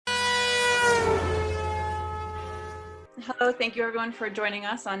Hello, thank you everyone for joining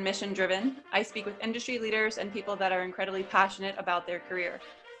us on Mission Driven. I speak with industry leaders and people that are incredibly passionate about their career.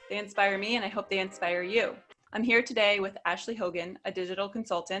 They inspire me and I hope they inspire you. I'm here today with Ashley Hogan, a digital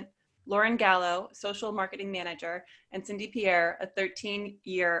consultant, Lauren Gallo, social marketing manager, and Cindy Pierre, a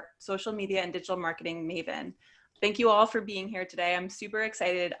 13-year social media and digital marketing maven. Thank you all for being here today. I'm super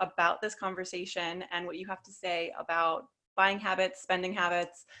excited about this conversation and what you have to say about buying habits, spending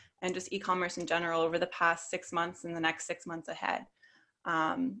habits, and just e-commerce in general over the past 6 months and the next 6 months ahead.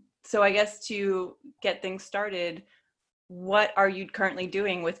 So I guess to get things started, what are you currently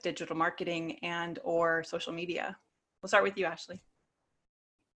doing with digital marketing and or social media? We'll start with you, Ashley.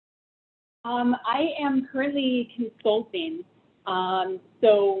 I am currently consulting.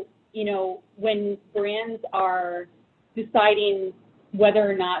 So, when brands are deciding whether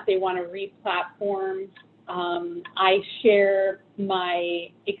or not they want to re-platform, I share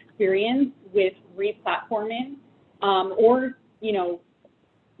my experience with re-platforming or,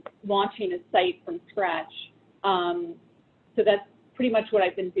 launching a site from scratch. So that's pretty much what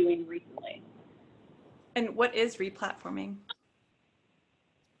I've been doing recently. And what is re-platforming?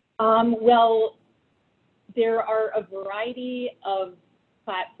 Well, there are a variety of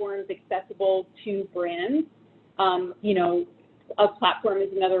platforms accessible to brands. A platform is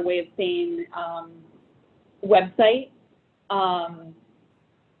another way of saying website.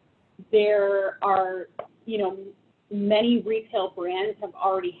 There are, many retail brands have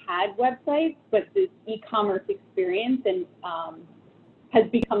already had websites, but this e-commerce experience and has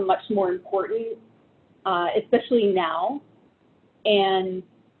become much more important, especially now. And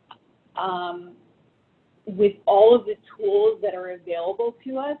with all of the tools that are available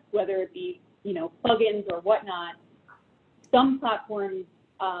to us, whether it be, plugins or whatnot, some platforms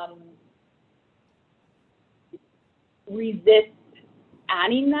resist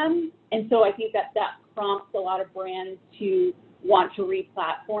adding them. And so I think that prompts a lot of brands to want to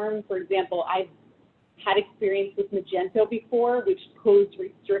re-platform. For example, I've had experience with Magento before, which posed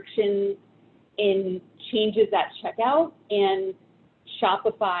restrictions in changes at checkout, and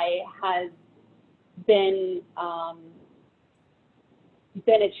Shopify has been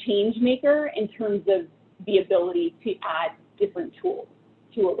a change maker in terms of the ability to add different tools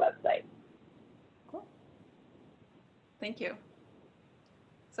to a website. Cool. Thank you.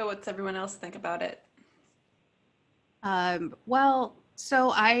 So what's everyone else think about it?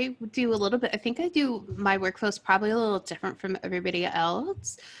 So I do a little bit, I think I do my workflow is probably a little different from everybody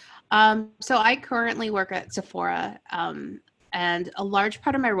else. So I currently work at Sephora, and a large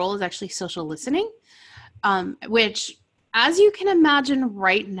part of my role is actually social listening, which, as you can imagine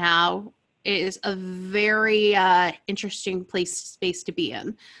right now, is a very interesting space to be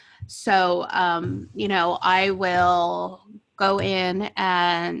in. So, I will go in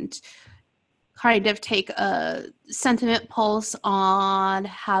and kind of take a sentiment pulse on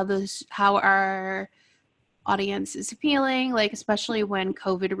how our audience is feeling, like especially when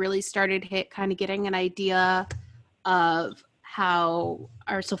COVID really started hit, kind of getting an idea of how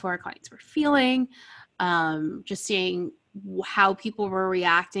our Sephora clients were feeling, just seeing how people were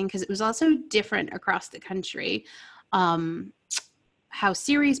reacting, because it was also different across the country. How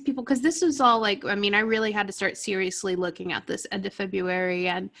serious people, because this was all I really had to start seriously looking at this end of February.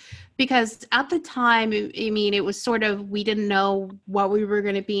 And because at the time, it was sort of, we didn't know what we were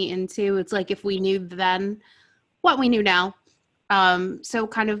going to be into. It's like if we knew then what we knew now. So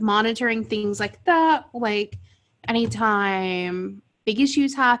kind of monitoring things like that, like anytime big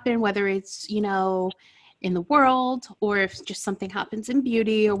issues happen, whether it's, in the world, or if just something happens in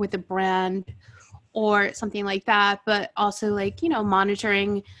beauty or with a brand or something like that, but also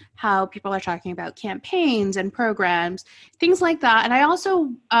monitoring how people are talking about campaigns and programs, things like that. And I also,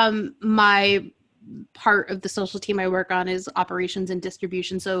 my part of the social team I work on is operations and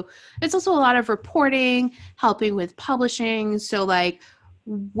distribution. So it's also a lot of reporting, helping with publishing. So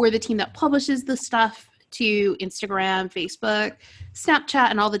we're the team that publishes the stuff to Instagram, Facebook, Snapchat,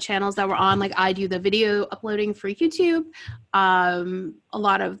 and all the channels that we're on. I do the video uploading for YouTube. A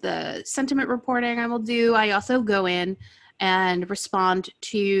lot of the sentiment reporting I will do. I also go in and respond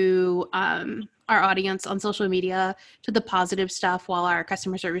to our audience on social media, to the positive stuff, while our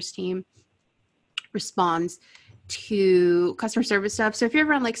customer service team responds to customer service stuff. So if you're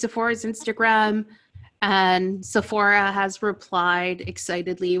ever on Sephora's Instagram and Sephora has replied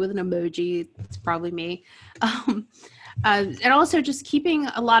excitedly with an emoji, it's probably me. And also just keeping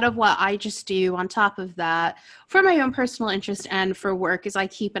a lot of what I just do on top of that for my own personal interest and for work is I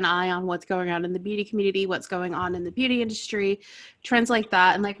keep an eye on what's going on in the beauty community, what's going on in the beauty industry, trends like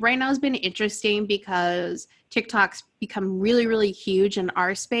that. And right now has been interesting because TikTok's become really, really huge in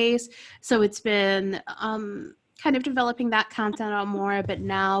our space. So it's been kind of developing that content out more. But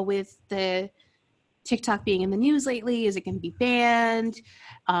now with the TikTok being in the news lately, is it going to be banned?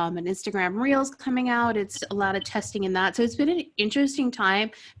 And Instagram Reels coming out, it's a lot of testing in that. So it's been an interesting time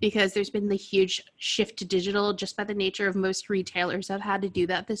because there's been the huge shift to digital just by the nature of most retailers have had to do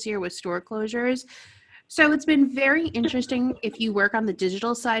that this year with store closures. So it's been very interesting if you work on the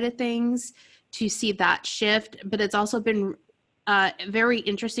digital side of things to see that shift, but it's also been very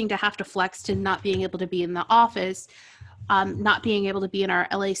interesting to have to flex to not being able to be in the office, not being able to be in our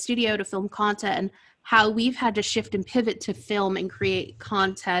LA studio to film content, and how we've had to shift and pivot to film and create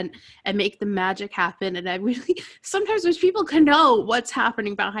content and make the magic happen. And I really sometimes wish people could know what's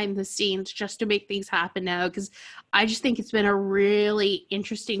happening behind the scenes just to make things happen now, because I just think it's been a really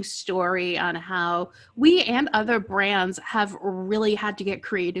interesting story on how we and other brands have really had to get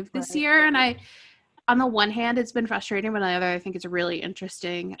creative this year. And on the one hand, it's been frustrating, but on the other, I think it's really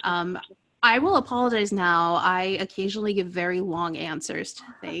interesting. I will apologize now. I occasionally give very long answers to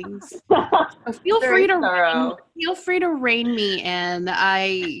things. So feel free to rein me in.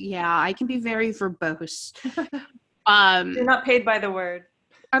 I can be very verbose. You're not paid by the word.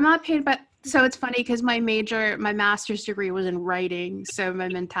 I'm not paid by. So it's funny because my master's degree was in writing, so my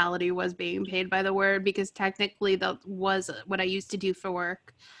mentality was being paid by the word because technically that was what I used to do for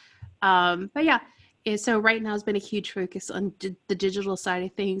work. But yeah. So right now has been a huge focus on the digital side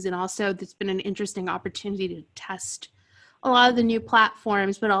of things. And also there's been an interesting opportunity to test a lot of the new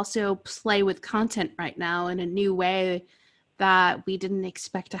platforms, but also play with content right now in a new way that we didn't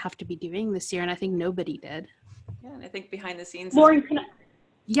expect to have to be doing this year. And I think nobody did. Yeah, and I think behind the scenes. Lauren, Can I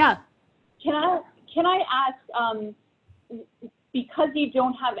ask, because you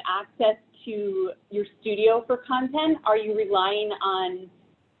don't have access to your studio for content, are you relying on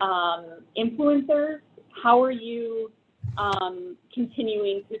influencers? How are you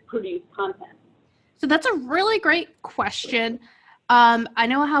continuing to produce content? So that's a really great question. I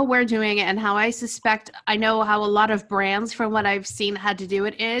know how we're doing it and how I know how a lot of brands from what I've seen had to do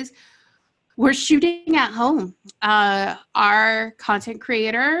it is we're shooting at home. Our content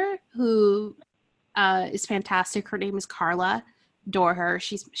creator who is fantastic. Her name is Carla. Adore her.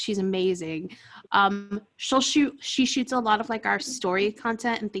 She's amazing. She shoots a lot of like our story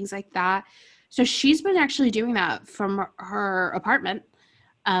content and things like that. So she's been actually doing that from her apartment,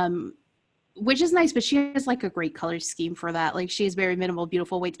 which is nice, but she has like a great color scheme for that. Like she has very minimal,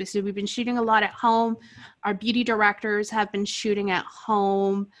 beautiful white space. So we've been shooting a lot at home. Our beauty directors have been shooting at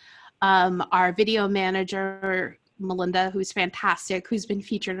home. Our video manager, Melinda, who's fantastic, who's been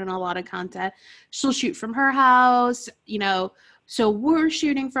featured in a lot of content, she'll shoot from her house, so we're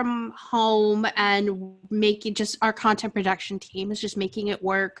shooting from home and making just our content production team is just making it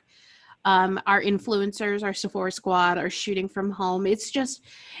work. Our influencers, our Sephora squad are shooting from home. It's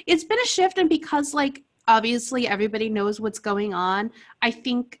been a shift. And because like, obviously everybody knows what's going on, I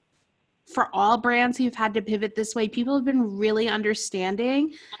think for all brands who've had to pivot this way, people have been really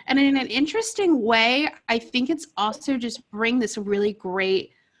understanding. And in an interesting way, I think it's also just bring this really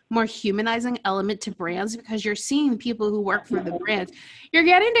great, more humanizing element to brands because you're seeing people who work for the brands. You're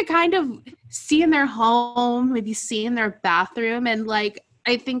getting to kind of see in their home, maybe see in their bathroom. And like,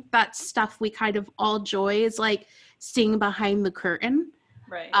 I think that stuff we kind of all joy is like seeing behind the curtain.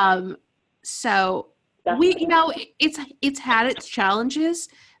 Right. So it's had its challenges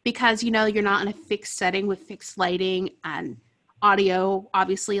because, you're not in a fixed setting with fixed lighting and audio.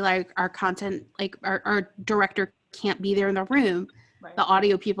 Obviously, like our content, like our director can't be there in the room. Right. The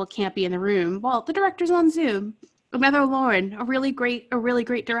audio people can't be in the room. Well, the director's on Zoom. Another Lauren, a really great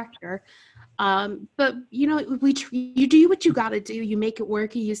director. But you do what you got to do. You make it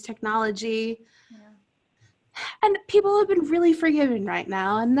work. You use technology, and people have been really forgiving right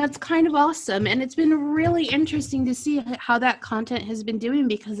now, and that's kind of awesome. And it's been really interesting to see how that content has been doing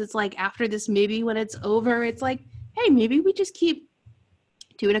because it's like after this movie, when it's over, it's like, hey, maybe we just keep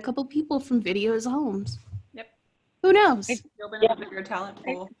doing a couple people from videos homes. Who knows? Building a bigger talent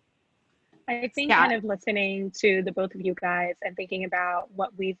pool. I think kind of listening to the both of you guys and thinking about what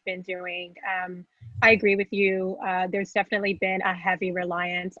we've been doing, I agree with you. There's definitely been a heavy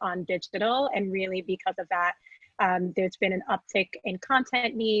reliance on digital, and really because of that, there's been an uptick in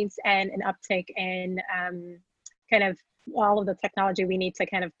content needs and an uptick in kind of all of the technology we need to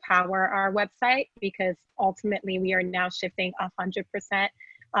kind of power our website, because ultimately we are now shifting 100%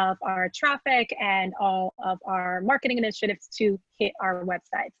 of our traffic and all of our marketing initiatives to hit our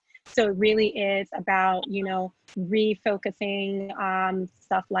websites. So it really is about, refocusing on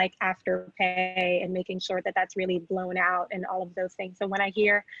stuff like Afterpay and making sure that that's really blown out and all of those things. So when I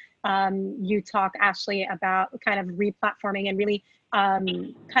hear you talk, Ashley, about kind of replatforming and really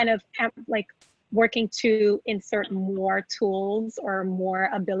kind of like working to insert more tools or more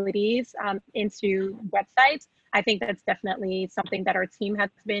abilities into websites. I think that's definitely something that our team has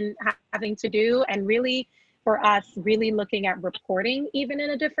been having to do, and really for us, really looking at reporting even in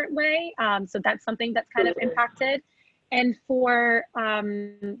a different way. So that's something that's kind of impacted. And for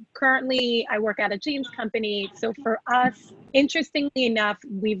currently, I work at a jeans company. So for us, interestingly enough,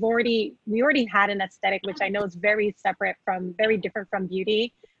 we already had an aesthetic, which I know is very different from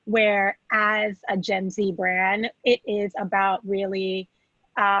beauty, where as a Gen Z brand, it is about really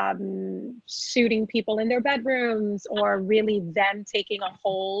shooting people in their bedrooms, or really them taking a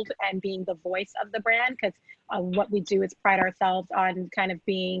hold and being the voice of the brand. Because what we do is pride ourselves on kind of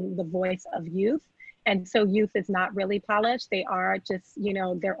being the voice of youth. And so youth is not really polished. They are just,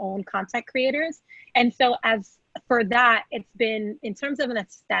 their own content creators. And so as for that, it's been, in terms of an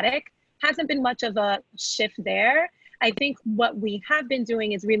aesthetic, hasn't been much of a shift there. I think what we have been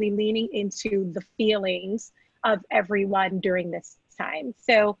doing is really leaning into the feelings of everyone during this time.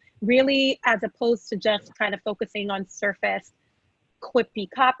 So really, as opposed to just kind of focusing on surface quippy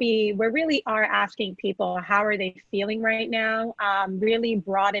copy, we really are asking people, how are they feeling right now? Really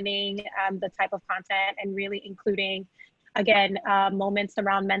broadening the type of content, and really including, again, moments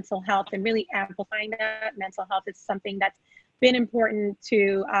around mental health, and really amplifying that. Mental health is something that's been important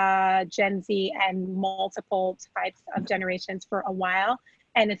to Gen Z and multiple types of generations for a while.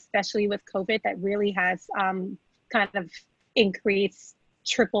 And especially with COVID, that really has kind of increased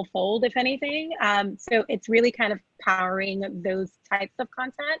triple fold, if anything. So it's really kind of powering those types of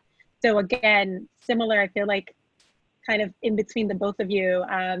content. So again, similar, I feel like kind of in between the both of you,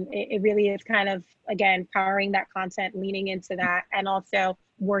 it really is kind of, again, powering that content, leaning into that, and also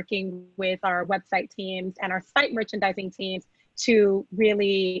working with our website teams and our site merchandising teams to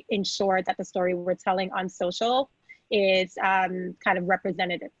really ensure that the story we're telling on social is kind of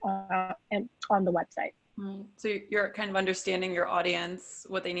represented on the website. So you're kind of understanding your audience,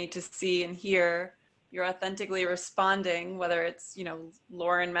 what they need to see and hear. You're authentically responding, whether it's,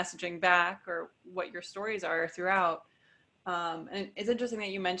 Lauren messaging back, or what your stories are throughout. And it's interesting that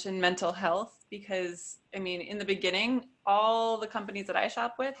you mentioned mental health, because in the beginning, all the companies that I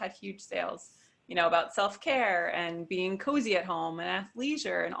shop with had huge sales, about self-care and being cozy at home and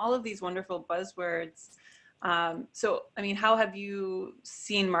athleisure and all of these wonderful buzzwords. So, how have you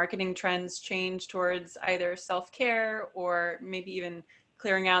seen marketing trends change towards either self-care, or maybe even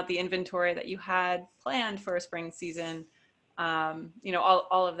clearing out the inventory that you had planned for a spring season?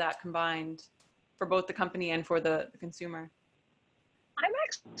 All of that combined for both the company and for the consumer. I'm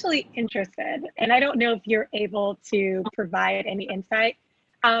actually interested, and I don't know if you're able to provide any insight,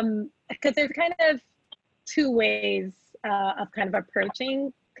 because there's kind of two ways of kind of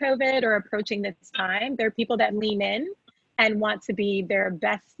approaching COVID or approaching this time. There are people that lean in and want to be their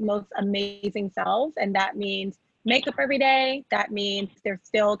best, most amazing selves. And that means makeup every day. That means they're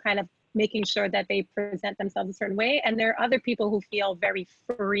still kind of making sure that they present themselves a certain way. And there are other people who feel very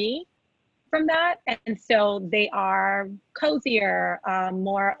free from that. And so they are cozier,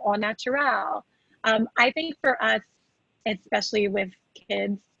 more au naturel. I think for us, especially with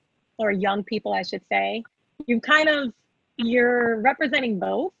kids, or young people, I should say, you're representing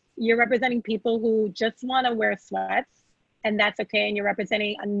both. You're representing people who just want to wear sweats, and that's okay. And you're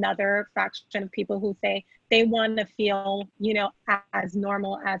representing another fraction of people who say they want to feel, as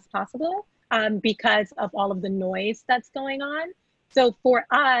normal as possible, because of all of the noise that's going on. So for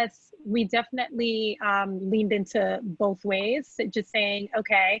us, we definitely leaned into both ways, just saying,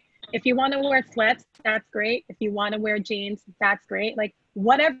 okay, if you want to wear sweats, that's great. If you want to wear jeans, that's great. Like,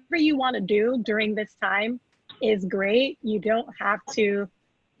 whatever you want to do during this time is great. You don't have to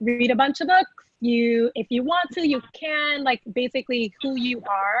read a bunch of books. If you want to, you can. Like, basically who you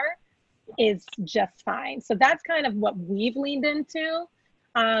are is just fine. So that's kind of what we've leaned into.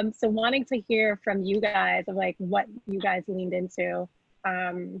 So wanting to hear from you guys of like what you guys leaned into.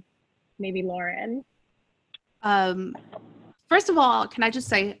 Maybe Lauren. First of all, can I just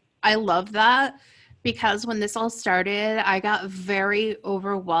say I love that, because when this all started, I got very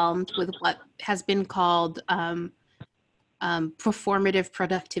overwhelmed with what has been called performative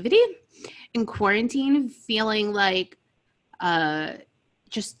productivity in quarantine, feeling like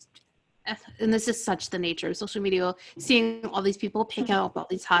just, and this is such the nature of social media, seeing all these people pick up all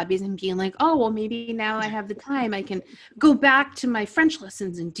these hobbies and being like, oh, well, maybe now I have the time. I can go back to my French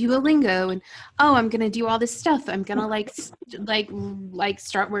lessons and Duolingo, and oh, I'm going to do all this stuff. I'm going to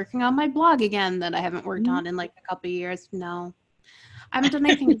start working on my blog again that I haven't worked on in like a couple of years. No, I haven't done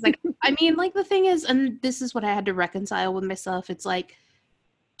anything. It's like, the thing is, and this is what I had to reconcile with myself. It's like,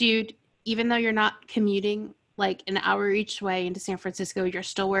 dude, even though you're not commuting like an hour each way into San Francisco, you're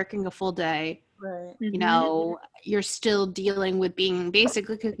still working a full day. Right. You know, you're still dealing with being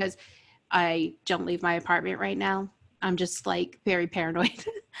basically, because I don't leave my apartment right now. I'm just like very paranoid,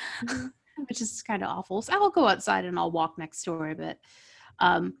 which is kind of awful. So I'll go outside and I'll walk next door. But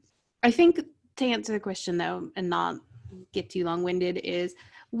I think to answer the question though, and not get too long-winded, is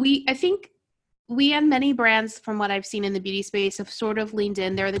I think we and many brands from what I've seen in the beauty space have sort of leaned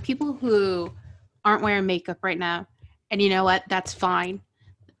in. There are the people who aren't wearing makeup right now. And you know what? That's fine.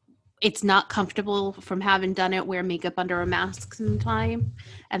 It's not comfortable from having done it, wear makeup under a mask sometime.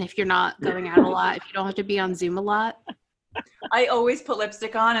 And if you're not going out a lot, if you don't have to be on Zoom a lot. I always put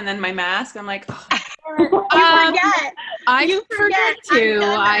lipstick on and then my mask. I'm like, oh, I forget too.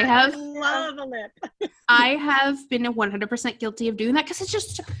 I love a lip. I have been 100% guilty of doing that because it's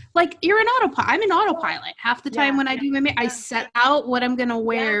just like you're an autopilot. I'm an autopilot. Half the time when I do my makeup, I set out what I'm going to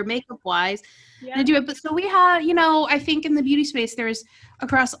wear makeup wise. And I do it. But so we have, you know, I think in the beauty space, there's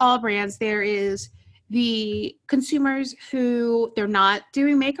across all brands, there is the consumers who they're not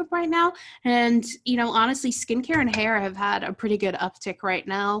doing makeup right now. And, you know, honestly, skincare and hair have had a pretty good uptick right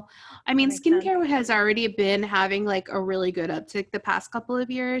now. I mean, skincare has already been having like a really good uptick the past couple of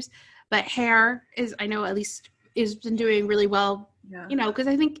years, but hair is, I know at least is been doing really well, you know, because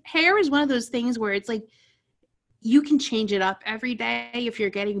I think hair is one of those things where it's like, you can change it up every day if you're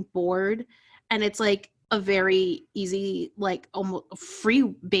getting bored. And it's like a very easy, like almost free,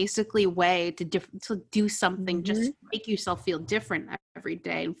 basically way to do something, just to make yourself feel different every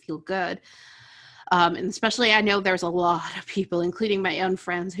day and feel good. And especially, I know there's a lot of people, including my own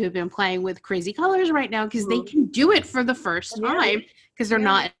friends, who have been playing with crazy colors right now because they can do it for the first time because they're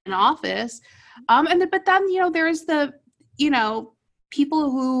not in office. But then, you know, there's the, you know,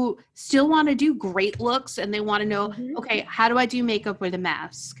 people who still want to do great looks and they want to know, okay, how do I do makeup with a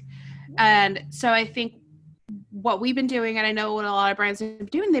mask? And so I think what we've been doing, and I know what a lot of brands have been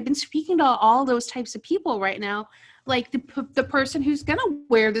doing, they've been speaking to all those types of people right now, like the person who's gonna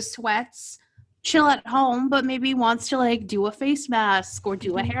wear the sweats, chill at home, but maybe wants to like do a face mask or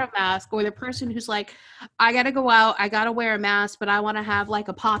do a hair mask, or the person who's like, I gotta go out, I gotta wear a mask, but I want to have like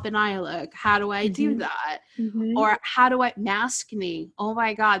a pop and eye look. How do I do that? Or how do I maskne? Oh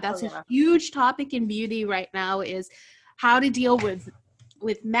my God, that's a huge topic in beauty right now, is how to deal with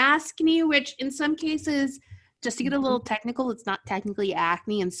maskne, which in some cases, just to get a little technical, it's not technically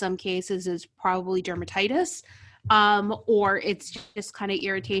acne. In some cases, it's probably dermatitis, or it's just kind of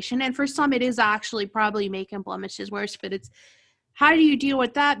irritation. And for some, it is actually probably making blemishes worse. But it's how do you deal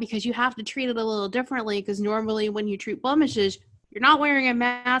with that? Because you have to treat it a little differently. Because normally, when you treat blemishes, you're not wearing a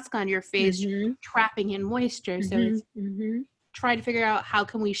mask on your face, trapping in moisture. So it's trying to figure out how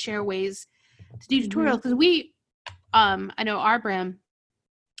can we share ways to do tutorials. Because we, I know our brand,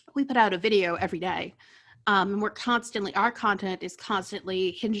 we put out a video every day. And our content is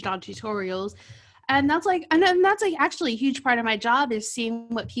constantly hinged on tutorials. And that's like actually a huge part of my job, is seeing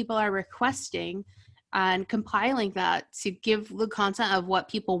what people are requesting and compiling that to give the content of what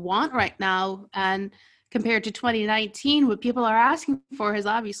people want right now. And compared to 2019, what people are asking for has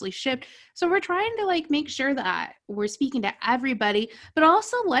obviously shifted. So we're trying to like make sure that we're speaking to everybody, but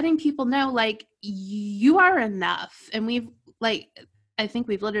also letting people know like you are enough. And I think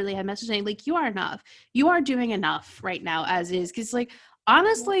we've literally had messages saying like, you are enough. You are doing enough right now as is. Because like,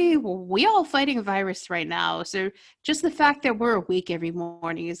 honestly, we all fighting a virus right now. So just the fact that we're awake every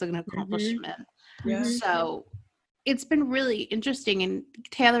morning is an accomplishment. So it's been really interesting in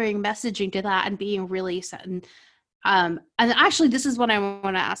tailoring messaging to that and being really set. And actually, this is what I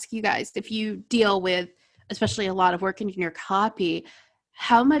want to ask you guys. If you deal with, especially a lot of work in your copy,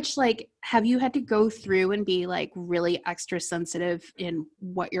 how much like have you had to go through and be like really extra sensitive in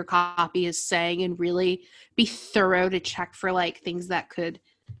what your copy is saying and really be thorough to check for like things that could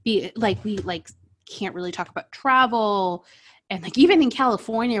be like, we like can't really talk about travel, and like even in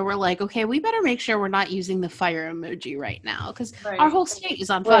California we're like, okay, we better make sure we're not using the fire emoji right now because our whole state is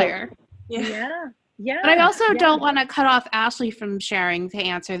on fire. Yeah. But I also don't want to cut off Ashley from sharing to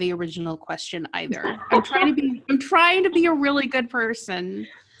answer the original question either. I'm trying to be a really good person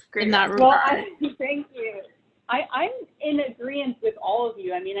in that regard. Well, thank you. I'm in agreement with all of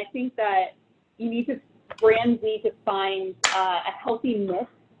you. I mean, I think that brands need to find a healthy mix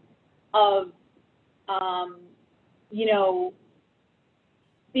of, you know,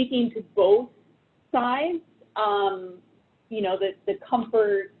 speaking to both sides. You know, the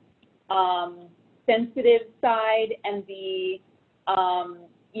comfort, sensitive side and the,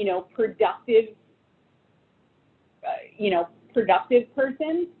 you know, productive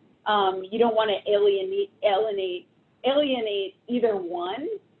person. You don't want to alienate either one.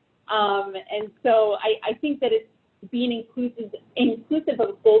 And so I think that it's being inclusive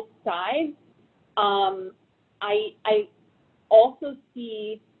of both sides I also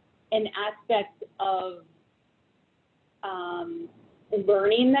see an aspect of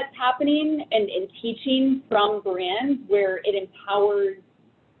learning that's happening and teaching from brands where it empowers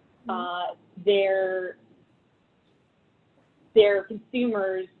their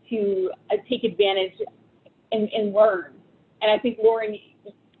consumers to take advantage and learn. And I think, Lauren,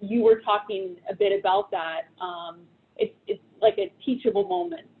 you were talking a bit about that. It's like a teachable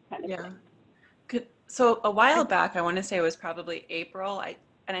moment kind of thing. So a while back, I want to say it was probably April,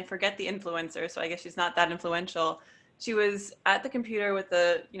 and I forget the influencer, so I guess she's not that influential. She was at the computer with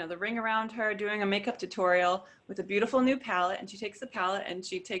the ring around her doing a makeup tutorial with a beautiful new palette, and she takes the palette and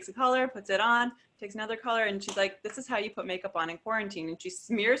she takes a color, puts it on, takes another color, and she's like, this is how you put makeup on in quarantine. And she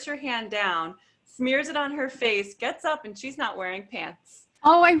smears her hand down, smears it on her face, gets up, and she's not wearing pants.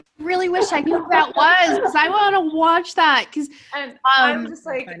 Oh, I really wish I knew who that was, because I want to watch that. And I'm just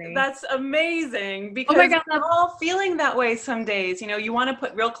like, that's amazing, because we're all feeling that way some days. You want to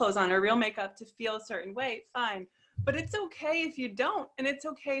put real clothes on or real makeup to feel a certain way, fine. But it's okay if you don't, and it's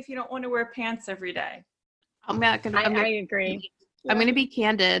okay if you don't want to wear pants every day. I agree. I'm going to be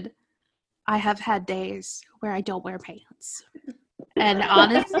candid. I have had days where I don't wear pants. And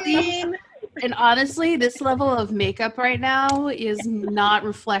honestly, this level of makeup right now is not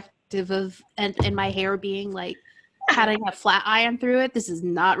reflective of, and my hair being like having a flat iron through it. This is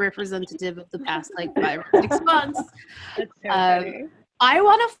not representative of the past like 5 or 6 months. That's so funny. I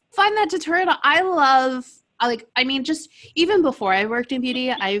want to find that tutorial. Just even before I worked in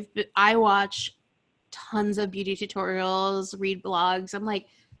beauty, I watch tons of beauty tutorials, read blogs. I'm like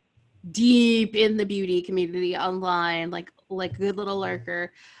deep in the beauty community online, like good little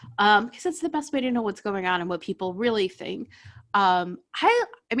lurker, because it's the best way to know what's going on and what people really think. I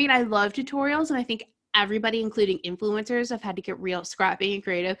love tutorials, and I think everybody, including influencers, have had to get real scrappy and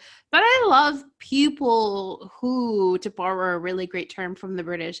creative. But I love people who, to borrow a really great term from the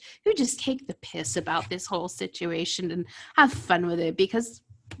British, who just take the piss about this whole situation and have fun with it, because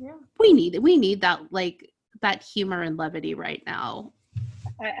we need that, like, that humor and levity right now.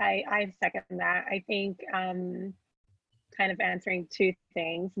 I second that. I think kind of answering 2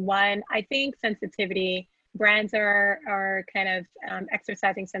 things. One, I think sensitivity, brands are kind of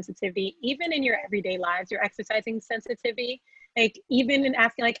exercising sensitivity. Even in your everyday lives, you're exercising sensitivity. Like, even in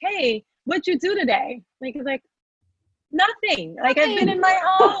asking, like, hey, what'd you do today? Like, it's like, nothing. Like, I've been in my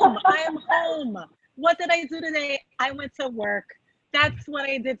home. I am home. What did I do today? I went to work. That's what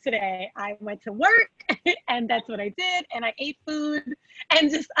I did today. I went to work and that's what I did. And I ate food,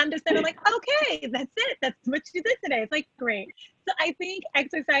 and just understanding, like, okay, that's it. That's what you did today. It's like, great. So I think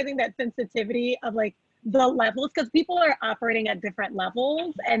exercising that sensitivity of like the levels, because people are operating at different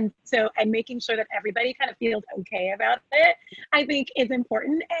levels. And making sure that everybody kind of feels okay about it, I think is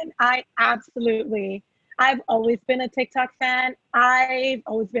important. And I've always been a TikTok fan. I've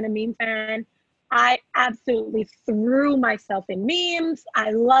always been a meme fan. I absolutely threw myself in memes.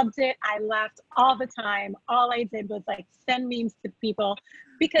 I loved it. I laughed all the time. All I did was like send memes to people,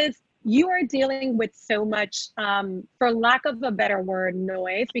 because you are dealing with so much, for lack of a better word,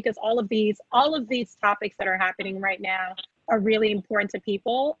 noise, because all of these topics that are happening right now are really important to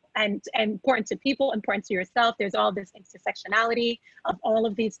people, and important to yourself. There's all this intersectionality of all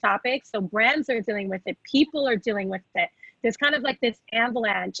of these topics. So brands are dealing with it. People are dealing with it. There's kind of like this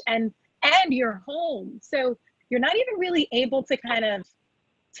avalanche, and you're home. So you're not even really able to kind of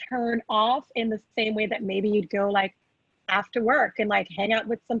turn off in the same way that maybe you'd go like after work and like hang out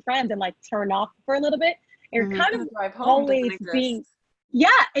with some friends and like turn off for a little bit. You're kind of always being, yeah,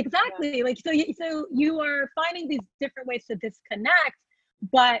 exactly. Like, so you are finding these different ways to disconnect,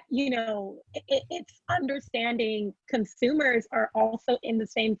 but it's understanding consumers are also in the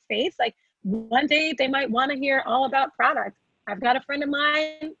same space. Like, one day they might want to hear all about products. I've got a friend of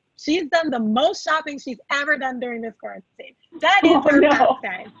mine, she's done the most shopping she's ever done during this quarantine. That is her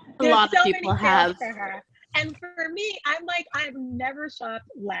pastime. A lot of people have. For her. And for me, I'm like, I've never shopped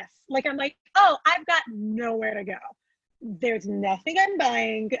less. Like, I'm like, oh, I've got nowhere to go. There's nothing I'm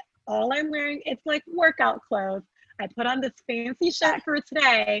buying. All I'm wearing, it's like workout clothes. I put on this fancy shirt for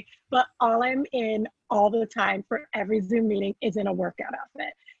today, but all I'm in all the time for every Zoom meeting is in a workout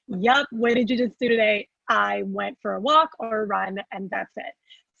outfit. Yup, what did you just do today? I went for a walk or a run, and that's it.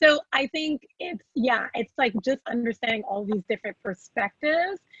 So I think it's like just understanding all these different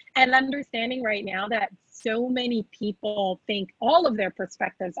perspectives, and understanding right now that so many people think all of their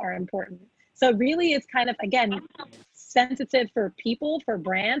perspectives are important. So really it's kind of, again, sensitive for people, for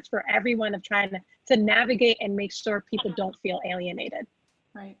brands, for everyone, of trying to navigate and make sure people don't feel alienated.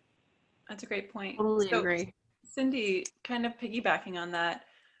 Right. That's a great point. Totally agree. Cindy, kind of piggybacking on that,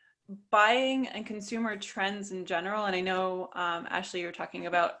 buying and consumer trends in general, and I know Ashley, you're talking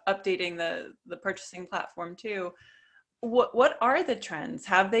about updating the purchasing platform too. What are the trends?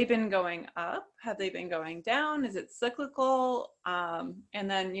 Have they been going up? Have they been going down? Is it cyclical? And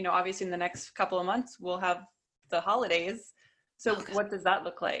then, you know, obviously in the next couple of months, we'll have the holidays. So what does that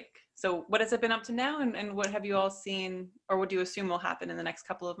look like? So what has it been up to now? And what have you all seen, or what do you assume will happen in the next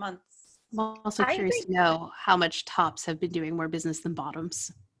couple of months? I'm also curious to know how much tops have been doing more business than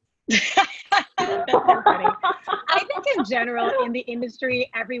bottoms. That's so funny. I think in general in the industry,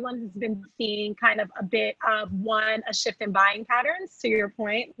 everyone has been seeing kind of a bit of a shift in buying patterns, to your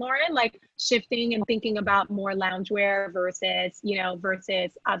point, Lauren, like shifting and thinking about more loungewear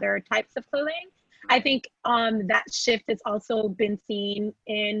versus other types of clothing. I think that shift has also been seen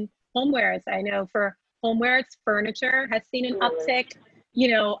in homewares. I know for homewares, furniture has seen an uptick.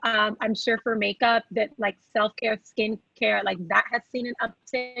 I'm sure for makeup, that like self-care, skincare, like that has seen an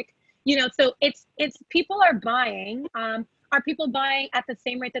uptick. So it's people are buying. Are people buying at the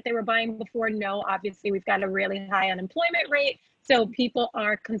same rate that they were buying before? No, obviously we've got a really high unemployment rate, so people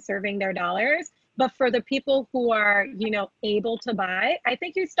are conserving their dollars. But for the people who are, able to buy, I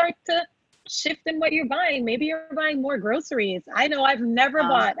think you start to shift in what you're buying. Maybe you're buying more groceries. I know I've never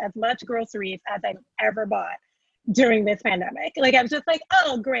bought as much groceries as I've ever bought during this pandemic. Like I was just like,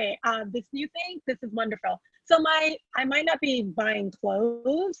 oh great, this new thing, this is wonderful. So I might not be buying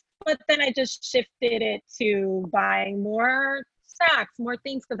clothes, but then I just shifted it to buying more snacks, more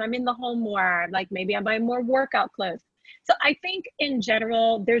things, because I'm in the home more. Like maybe I'm buying more workout clothes. So I think in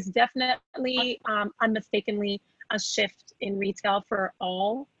general, there's definitely unmistakably a shift in retail for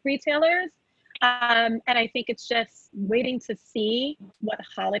all retailers. And I think it's just waiting to see what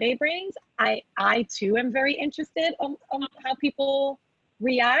holiday brings. I too am very interested on how people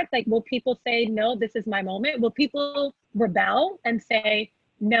react. Like, will people say, no, this is my moment? Will people rebel and say,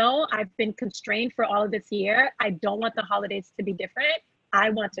 no, I've been constrained for all of this year. I don't want the holidays to be different. I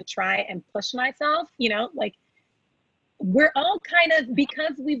want to try and push myself, like we're all kind of,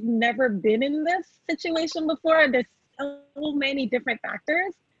 because we've never been in this situation before, there's so many different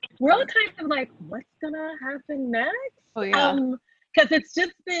factors. We're all kind of like, what's gonna happen next? Oh yeah. Because it's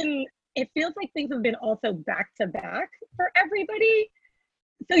just been, it feels like things have been also back to back for everybody.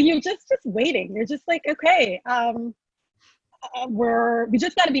 So you're just waiting. You're just like, okay, we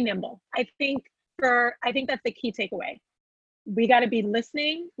just got to be nimble. I think that's the key takeaway. We got to be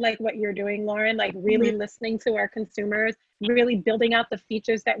listening, like what you're doing, Lauren, like really listening to our consumers, really building out the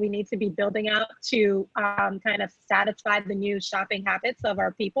features that we need to be building out to kind of satisfy the new shopping habits of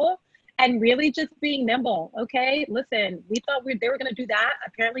our people, and really just being nimble. Okay, listen, we thought they were going to do that.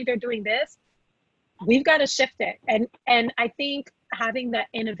 Apparently they're doing this. We've got to shift it. And I think having that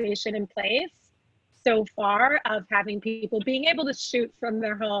innovation in place so far, of having people being able to shoot from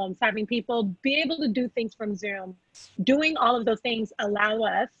their homes, having people be able to do things from Zoom, doing all of those things allow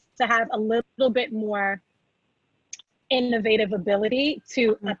us to have a little bit more innovative ability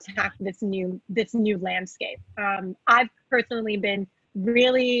to attack this new landscape. I've personally been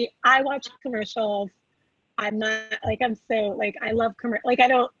I watch commercials. I'm not like, I love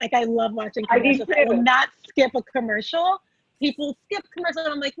I love watching commercials. I will not skip a commercial. People skip commercials,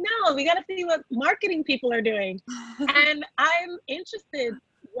 and I'm like, no, we got to see what marketing people are doing. And I'm interested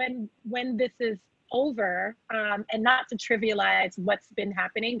when this is over, and not to trivialize what's been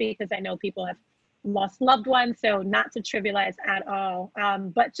happening, because I know people have lost loved ones, so not to trivialize at all,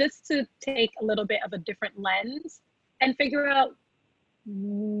 but just to take a little bit of a different lens and figure out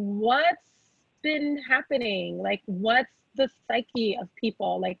what's been happening, like what's the psyche of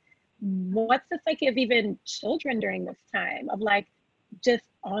people, like what's the psyche of even children during this time of like just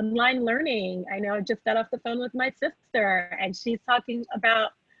online learning. I know I just got off the phone with my sister, and she's talking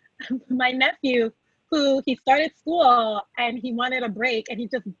about my nephew who he started school and he wanted a break, and he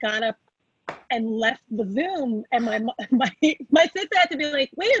just got up and left the Zoom, and my sister had to be like,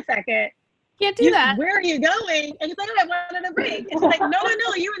 wait a second, can't do that. Where are you going? And he's like, oh, I wanted a break. And she's like,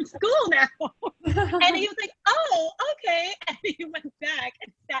 no, you're in school now. And he was like, oh, okay. And he went back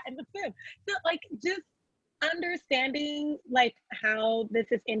and sat in the Zoom. So like just understanding like how this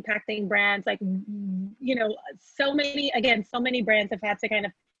is impacting brands, like, so many brands have had to kind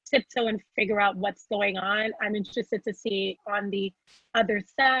of tiptoe and figure out what's going on. I'm interested to see on the other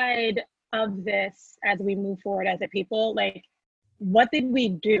side of this as we move forward as a people, like what did we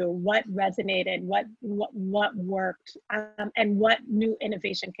do? What resonated? What worked? And what new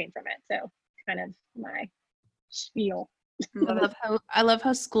innovation came from it? So kind of my spiel. I love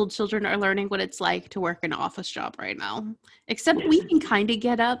how school children are learning what it's like to work an office job right now. Except we can kind of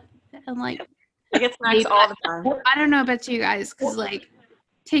get up and like get snacks all the time. I don't know about you guys, because like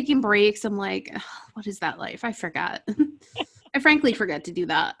taking breaks, I'm like, "Ugh, what is that life? I forgot. I frankly forget to do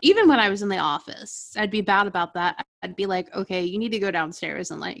that. Even when I was in the office, I'd be bad about that. I'd be like, okay, you need to go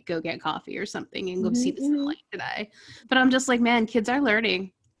downstairs and like go get coffee or something and go see the sunlight today. But I'm just like, man, kids are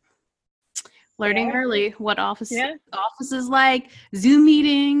learning early what office is like, Zoom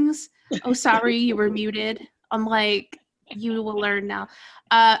meetings. Oh, sorry, you were muted. I'm like, you will learn now.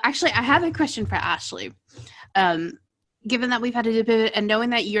 Actually, I have a question for Ashley. Given that we've had a debate and knowing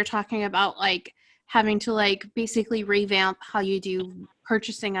that you're talking about like having to like basically revamp how you do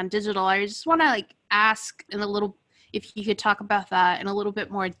purchasing on digital, I just want to like ask in a little, if you could talk about that in a little bit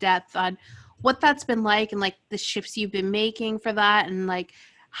more depth on what that's been like and like the shifts you've been making for that and like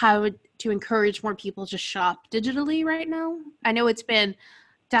how to encourage more people to shop digitally right now. I know it's been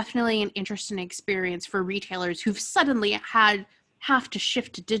definitely an interesting experience for retailers who've suddenly have to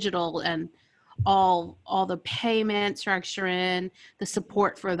shift to digital and all the payment structure and the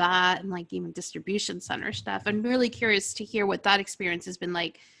support for that and like even distribution center stuff. I'm really curious to hear what that experience has been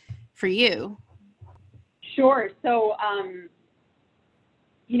like for you. Sure. So,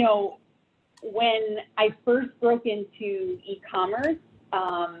 you know, when I first broke into e-commerce,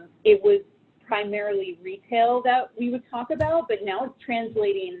 it was primarily retail that we would talk about, but now it's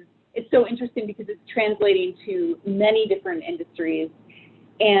translating. It's so interesting because it's translating to many different industries.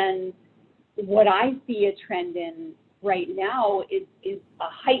 And what I see a trend in right now is a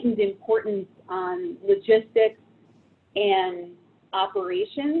heightened importance on logistics and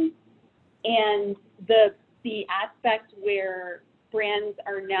operations, and the aspect where brands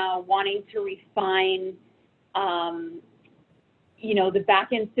are now wanting to refine, you know, the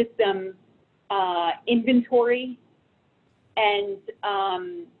back-end system inventory and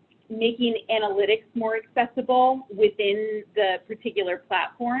making analytics more accessible within the particular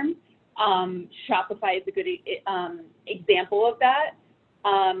platform. Shopify is a good example of that.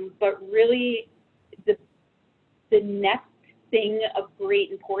 But really, the next thing of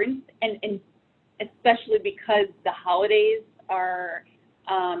great importance, and especially because the holidays are,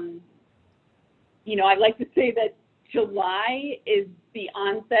 you know, I like to say that July is the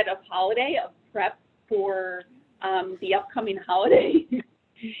onset of holiday, of prep for the upcoming holiday.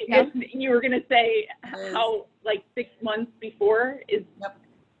 Yep. If you were going to say how, like 6 months before is. Yep.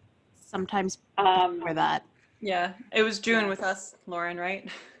 Sometimes before that. Yeah, it was June with us, Lauren, right?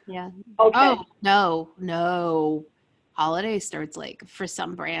 Yeah. Okay. Oh, no. Holiday starts like for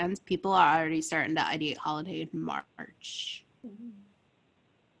some brands, people are already starting to ideate holiday in March.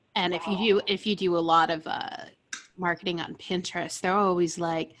 And Wow. if you do a lot of marketing on Pinterest, they're always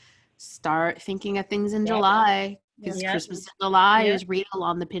like, start thinking of things in July because Christmas in July is real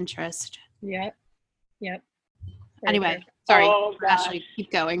on the Pinterest. Yep. Anyway, true. Sorry, Ashley,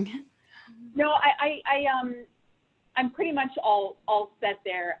 keep going. No, I'm pretty much all set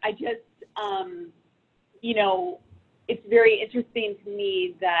there. I just, you know, it's very interesting to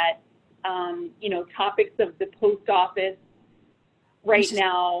me that, you know, topics of the post office right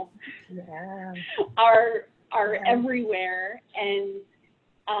now are everywhere. And,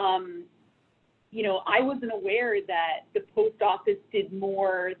 you know, I wasn't aware that the post office did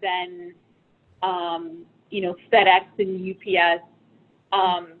more than, you know, FedEx and UPS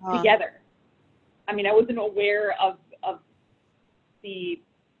together. I mean, I wasn't aware of the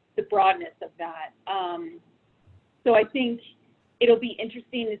broadness of that. So I think it'll be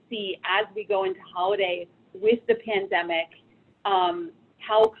interesting to see as we go into holiday with the pandemic,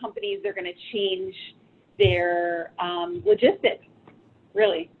 how companies are going to change their logistics,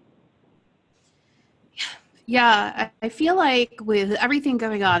 really. Yeah, I feel like with everything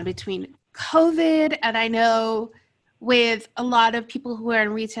going on between COVID and I know with a lot of people who are in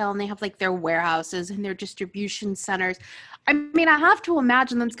retail and they have like their warehouses and their distribution centers. I mean, I have to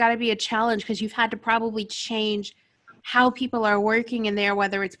imagine that's got to be a challenge because you've had to probably change how people are working in there,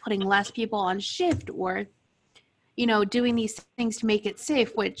 whether it's putting less people on shift or, you know, doing these things to make it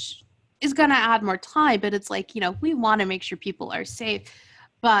safe, which is going to add more time. But it's like, you know, we want to make sure people are safe.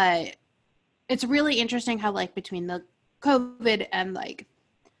 But it's really interesting how like between the COVID and like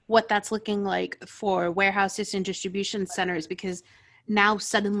what that's looking like for warehouses and distribution centers, because now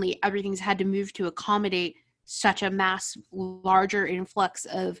suddenly everything's had to move to accommodate such a larger influx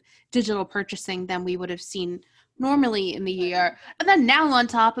of digital purchasing than we would have seen normally in the year. And then now on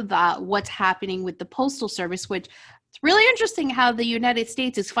top of that, what's happening with the Postal Service, which it's really interesting how the United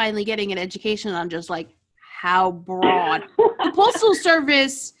States is finally getting an education on just like how broad the Postal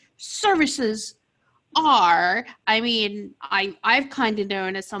Service services are. I mean, I've kind of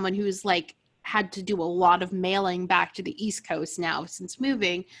known as someone who's like had to do a lot of mailing back to the East Coast now since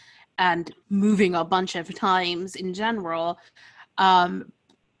moving and moving a bunch of times in general.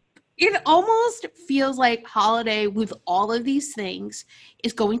 it almost feels like holiday with all of these things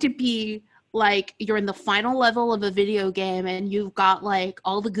is going to be like you're in the final level of a video game and you've got like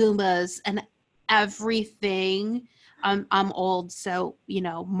all the Goombas and everything. I'm old, so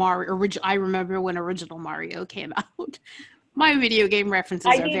Mario. I remember when original Mario came out. My video game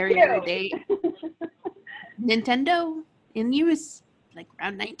references are very out of date. Nintendo in use like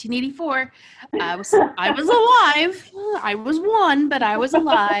around 1984. I was alive. I was one, but I was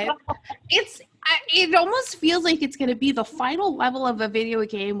alive. It almost feels like it's going to be the final level of a video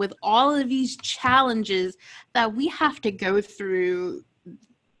game with all of these challenges that we have to go through.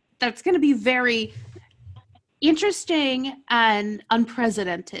 That's going to be very interesting and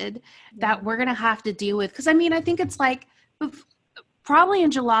unprecedented that we're going to have to deal with. Because, I mean, I think it's like probably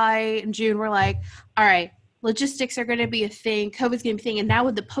in July and June, we're like, all right, logistics are going to be a thing. COVID's going to be a thing. And now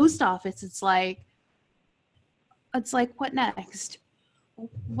with the post office, it's like, what next?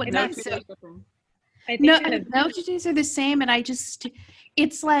 What next? No days are the same. And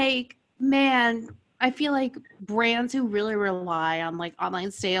it's like, man, I feel like brands who really rely on like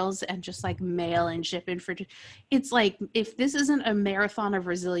online sales and just like mail and shipping it's like, if this isn't a marathon of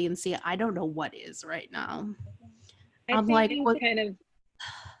resiliency, I don't know what is right now. I'm like, what kind of,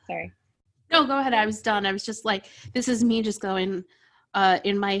 sorry. No, go ahead. I was done. I was just like, this is me just going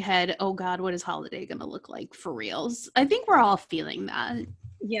in my head, oh God, what is holiday going to look like for reals? I think we're all feeling that.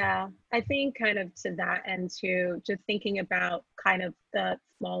 Yeah, I think kind of to that end too, just thinking about kind of the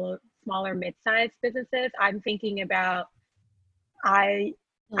smaller mid-sized businesses. I'm thinking about, I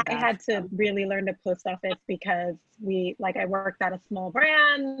had to really learn the post office because I worked at a small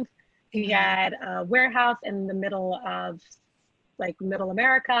brand. We had a warehouse in the middle of like middle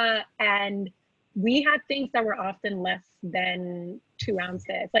America, and we had things that were often less than 2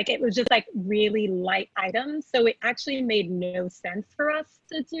 ounces. Like it was just like really light items. So it actually made no sense for us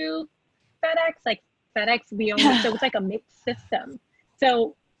to do FedEx. Like FedEx, so it's like a mixed system.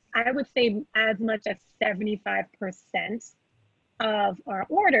 So I would say as much as 75% of our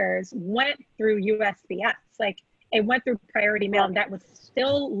orders went through USPS. Like it went through priority mail, and that was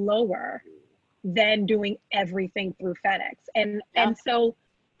still lower than doing everything through FedEx. And so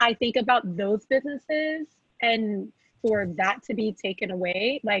I think about those businesses, and for that to be taken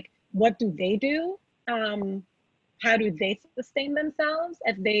away, like what do they do? How do they sustain themselves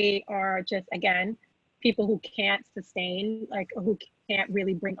if they are just, again, people who can't sustain, like who can't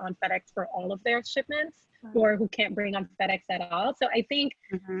really bring on FedEx for all of their shipments, or who can't bring on FedEx at all. So I think,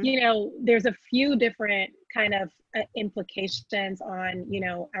 there's a few different kind of implications on,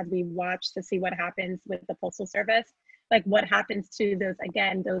 as we watch to see what happens with the Postal Service, like what happens to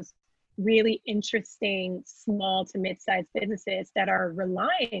those really interesting small to mid-sized businesses that are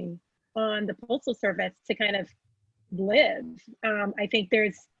relying on the Postal Service to kind of live. I think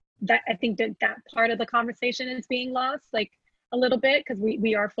that part of the conversation is being lost, like a little bit, because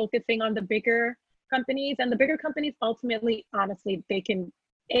we are focusing on the bigger companies, and the bigger companies ultimately, honestly,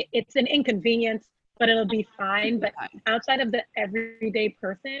 it's an inconvenience, but it'll be fine. But outside of the everyday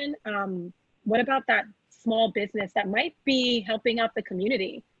person, what about that small business that might be helping out the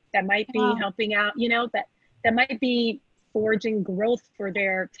community, that might be helping out, that might be forging growth for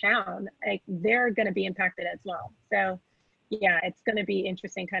their town? Like they're going to be impacted as well. So yeah, it's going to be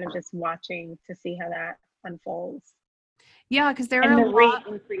interesting kind of just watching to see how that unfolds. Yeah, because there are a lot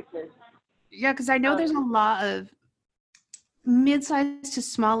increases. Yeah, because I know there's a lot of mid-sized to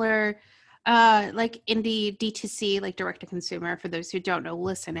smaller, like indie D2C, like direct to consumer, for those who don't know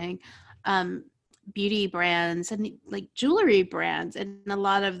listening, beauty brands and like jewelry brands, and a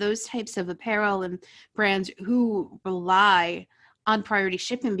lot of those types of apparel and brands who rely on priority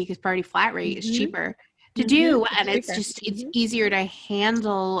shipping because priority flat rate is cheaper to do, and it's easier to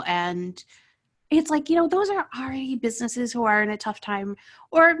handle. And it's like, those are already businesses who are in a tough time,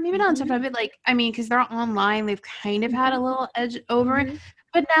 or maybe not a tough time, but like, I mean, because they're online, they've kind of had a little edge over it,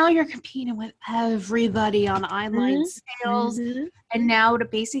 but now you're competing with everybody on online sales. And now to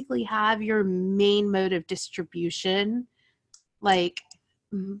basically have your main mode of distribution, like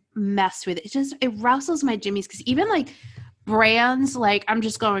mess with it. It rustles my jimmies, because even like brands, like I'm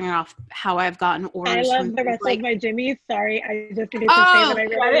just going off how I've gotten orders. I love the rest of my jimmies. Sorry, I just need to say that I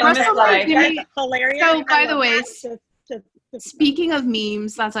really love it. That's hilarious. So by the way, speaking of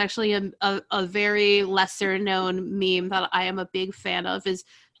memes, that's actually a very lesser known meme that I am a big fan of, is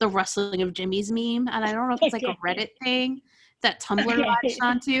the rustling of Jimmy's meme. And I don't know if it's like a Reddit thing that Tumblr latched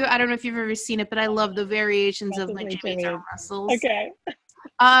onto. I don't know if you've ever seen it, but I love the variations of like Jimmy's arm wrestles. Okay.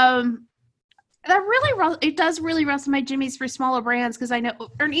 It does really rustle my jimmies for smaller brands, because I know,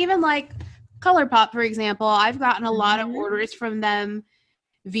 or even like ColourPop, for example, I've gotten a lot of orders from them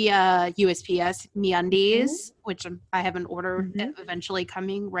via USPS, MeUndies, which I have an order eventually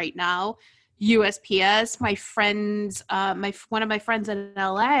coming right now. USPS, my friends, one of my friends in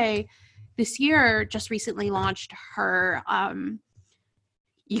LA this year just recently launched her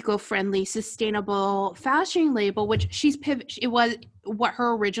eco-friendly, sustainable fashion label, which she's it was what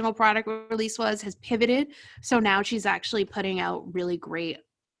her original product release has pivoted. So now she's actually putting out really great,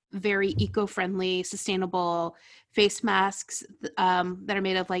 very eco-friendly, sustainable face masks that are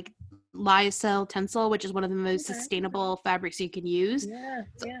made of like lyocell tencel, which is one of the most sustainable fabrics you can use.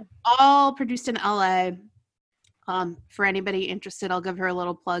 All produced in LA. For anybody interested, I'll give her a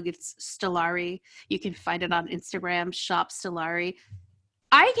little plug. It's Stellari. You can find it on Instagram, shop Stellari.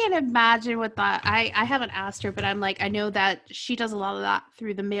 I can't imagine what that, I haven't asked her, but I'm like, I know that she does a lot of that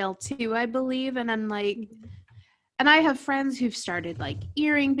through the mail too, I believe. And I'm like, and I have friends who've started like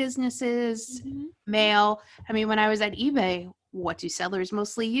earring businesses, mail. I mean, when I was at eBay, what do sellers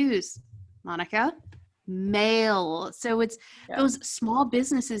mostly use? Monica? Mail. So it's those small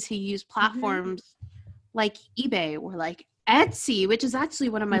businesses who use platforms like eBay or like Etsy, which is actually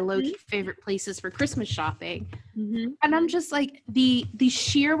one of my low-key favorite places for Christmas shopping. And I'm just like, the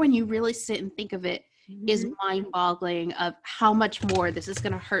sheer, when you really sit and think of it, is mind-boggling of how much more this is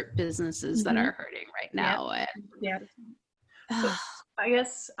going to hurt businesses that are hurting right now. So I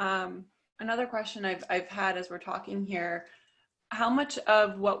guess another question I've had as we're talking here, how much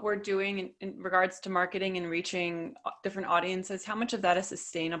of what we're doing in regards to marketing and reaching different audiences, how much of that is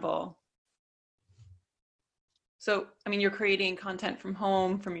sustainable? So, I mean, you're creating content from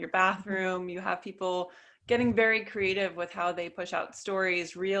home, from your bathroom. You have people getting very creative with how they push out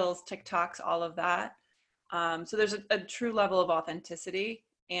stories, reels, TikToks, all of that. So there's a true level of authenticity.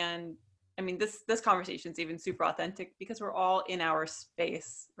 And I mean, this conversation is even super authentic because we're all in our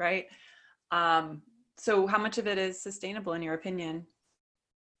space, right? So how much of it is sustainable in your opinion?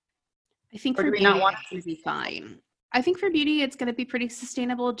 I think for beauty, it's going to be fine. I think for beauty, it's going to be pretty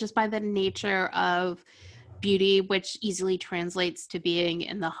sustainable just by the nature of beauty, which easily translates to being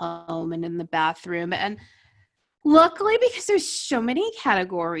in the home and in the bathroom. And luckily, because there's so many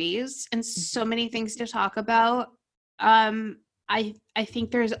categories and so many things to talk about, I think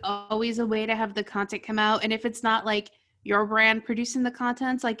there's always a way to have the content come out. And if it's not like your brand producing the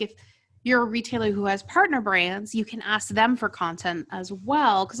contents, like if you're a retailer who has partner brands, you can ask them for content as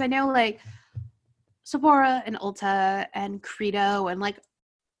well. Because I know like Sephora and Ulta and Credo and like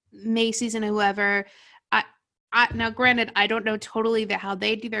Macy's and whoever, now granted, I don't know totally how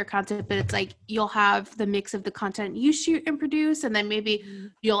they do their content, but it's like you'll have the mix of the content you shoot and produce, and then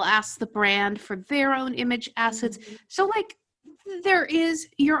maybe you'll ask the brand for their own image assets. So like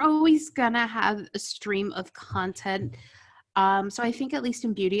you're always gonna have a stream of content. So I think at least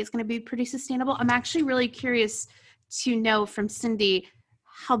in beauty, it's gonna be pretty sustainable. I'm actually really curious to know from Cindy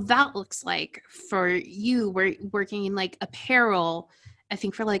how that looks like for you. We're working in like apparel, I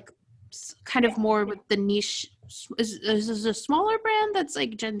think for like kind of more with the niche. Is this a smaller brand that's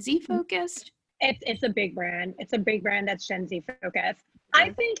like Gen Z focused? It's a big brand. It's a big brand that's Gen Z focused. I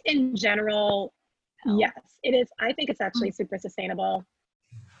think in general, yes, it is. I think it's actually super sustainable.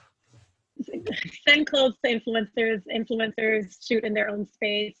 Send clothes to influencers shoot in their own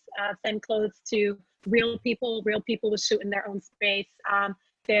space, send clothes to real people will shoot in their own space.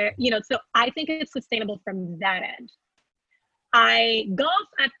 So I think it's sustainable from that end. I golf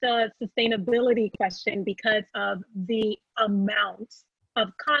at the sustainability question because of the amount of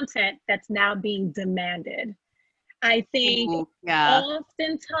content that's now being demanded. I think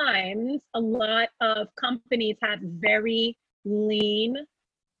oftentimes a lot of companies have very lean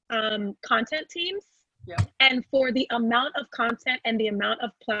content teams. And for the amount of content and the amount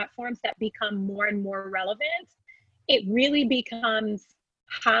of platforms that become more and more relevant, it really becomes,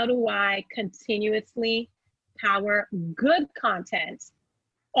 how do I continuously power good content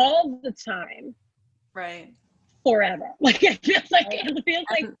all the time, right? Forever. Like it feels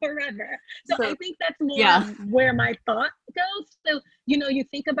like forever. So I think that's more where my thought goes. So you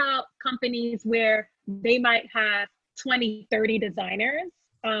think about companies where they might have 20, 30 designers,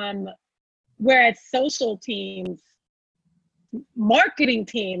 whereas social teams, marketing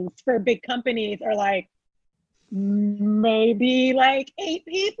teams for big companies are like maybe like 8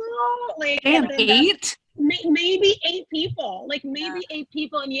 people. Like eight. Maybe 8 people, like maybe 8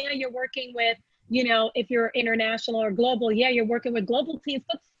 people. And you're working with, if you're international or global, you're working with global teams,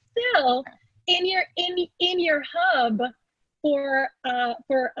 but still in your hub for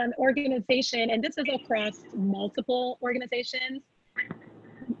an organization, and this is across multiple organizations,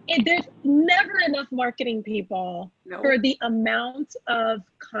 there's never enough marketing people for the amount of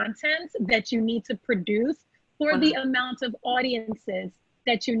content that you need to produce, for the amount of audiences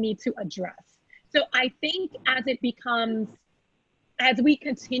that you need to address. So I think as we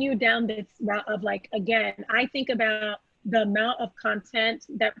continue down this route of like, again, I think about the amount of content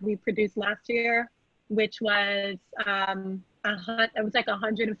that we produced last year, which was it was like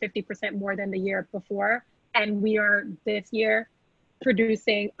 150% more than the year before. And we are this year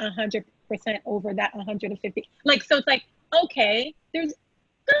producing 100% over that 150. Like, so it's like, okay, there's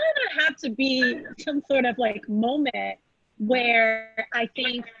gonna have to be some sort of like moment where I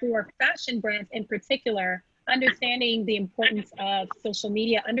think for fashion brands in particular, understanding the importance of social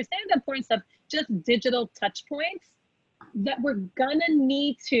media, understanding the importance of just digital touch points, that we're gonna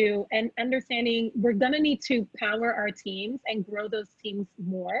need to, and understanding we're gonna need to power our teams and grow those teams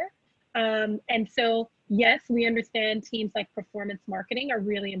more. And so, yes, we understand teams like performance marketing are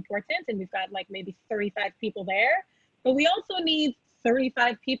really important, and we've got like maybe 35 people there, but we also need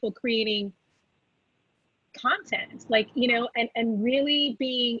 35 people creating content, like, you know, and really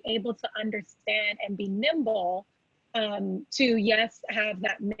being able to understand and be nimble to, yes, have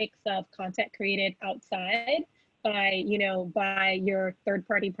that mix of content created outside by your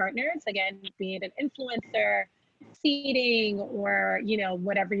third-party partners, again, be it an influencer, seeding, or, you know,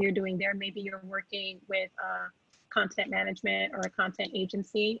 whatever you're doing there. Maybe you're working with content management or a content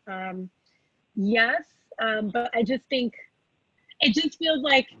agency. But I just think it just feels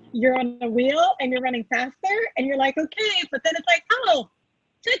like you're on a wheel and you're running faster and you're like, okay, but then it's like, oh,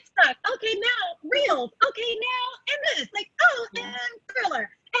 TikTok, okay, now Reels, okay, now and this, like, oh, and Thriller,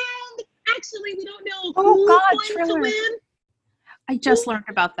 and actually we don't know who's going to win. I just learned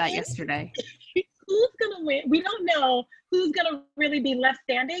about that yesterday. Who's gonna win? We don't know who's gonna really be left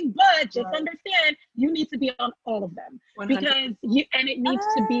standing, but just understand you need to be on all of them 100%. because it needs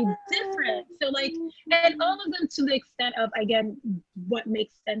to be different. So like, and all of them to the extent of, again, what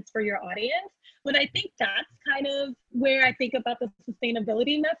makes sense for your audience. But I think that's kind of where I think about the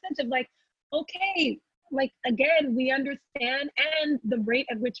sustainability message of like, okay, like, again, we understand, and the rate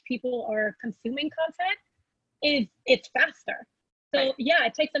at which people are consuming content it's faster. So yeah,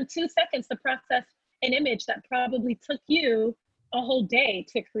 it takes them 2 seconds to process an image that probably took you a whole day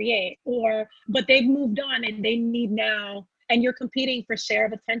to create, but they've moved on and they need now, and you're competing for share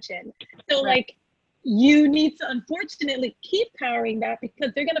of attention. So like, you need to unfortunately keep powering that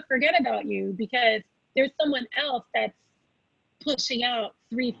because they're gonna forget about you because there's someone else that's pushing out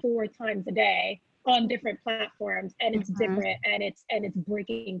 3-4 times a day on different platforms, and it's different, and it's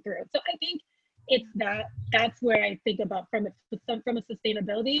breaking through. So I think it's that's where I think about from a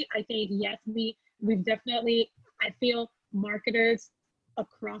sustainability. I think, yes, we've definitely, I feel marketers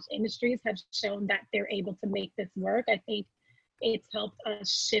across industries have shown that they're able to make this work. I think it's helped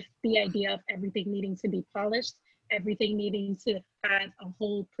us shift the idea of everything needing to be polished, everything needing to have a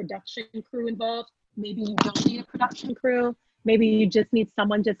whole production crew involved. Maybe you don't need a production crew. Maybe you just need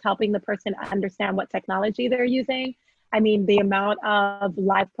someone just helping the person understand what technology they're using. I mean, the amount of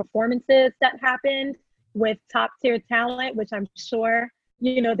live performances that happened with top tier talent, which I'm sure,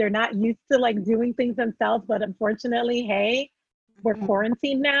 you know, they're not used to like doing things themselves, but unfortunately, hey, we're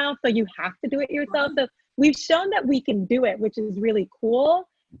quarantined now, so you have to do it yourself. So we've shown that we can do it, which is really cool,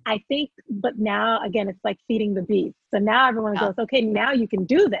 I think. But now, again, it's like feeding the beast. So now everyone goes, okay, now you can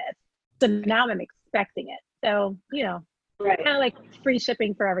do this. So now I'm expecting it. So, you know, kind of like free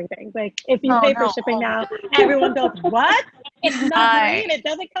shipping for everything. Like if you pay for shipping now, everyone goes, what? It's not free and it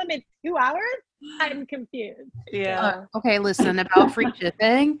doesn't come in 2 hours? I'm confused. Yeah. Okay, listen, about free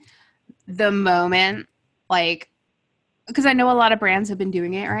shipping, the moment, like, because I know a lot of brands have been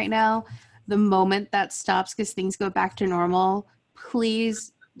doing it right now, the moment that stops because things go back to normal,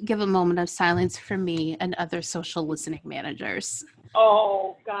 please give a moment of silence for me and other social listening managers.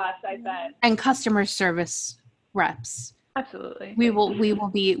 Oh gosh, I bet. And customer service reps. Absolutely. We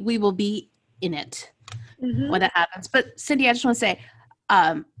will be in it when it happens. But Cindy, I just want to say,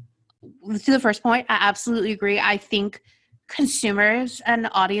 to the first point, I absolutely agree. I think consumers and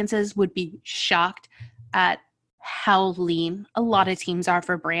audiences would be shocked at how lean a lot of teams are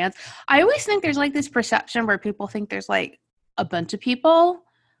for brands. I always think there's like this perception where people think there's like a bunch of people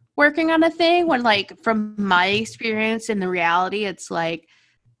working on a thing, when like from my experience in the reality, it's like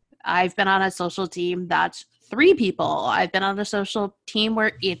I've been on a social team that's 3 people. I've been on a social team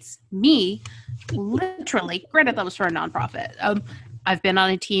where it's me, literally. Granted, that was for a nonprofit. I've been on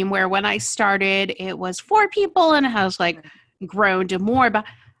a team where when I started, it was 4 people and it has like grown to more. But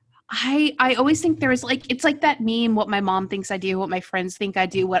I always think there is like, it's like that meme, what my mom thinks I do, what my friends think I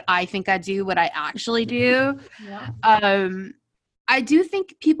do, what I think I do, what I actually do. Yeah. I do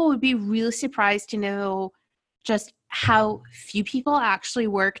think people would be really surprised to know just how few people actually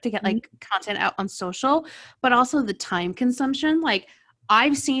work to get like content out on social, but also the time consumption. Like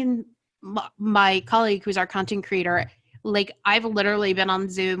I've seen my colleague who's our content creator, like I've literally been on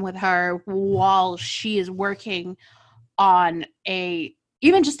Zoom with her while she is working on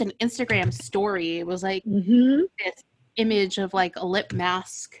even just an Instagram story. It was like this image of like a lip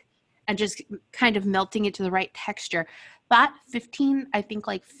mask and just kind of melting it to the right texture. That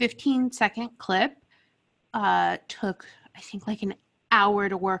 15-second clip took, I think, like an hour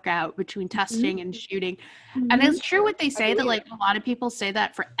to work out between testing and shooting. And it's true what they say that like a lot of people say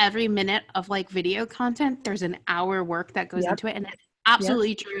that for every minute of like video content, there's an hour work that goes into it. And it's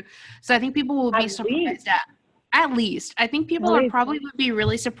absolutely true. So I think people will be surprised at least. I think people would be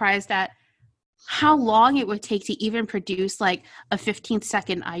really surprised at how long it would take to even produce like a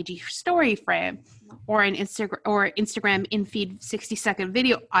 15-second IG story frame or an Instagram in-feed 60-second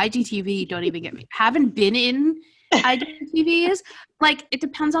video. IGTV, don't even get me. Haven't been in IGTVs. Like, it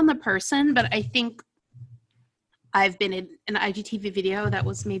depends on the person, but I think I've been in an IGTV video that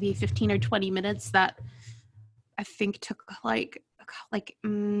was maybe 15 or 20 minutes that I think took like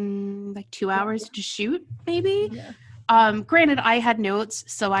 2 hours to shoot, maybe. Granted, I had notes,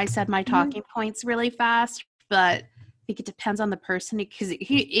 so I said my talking points really fast, but I think it depends on the person because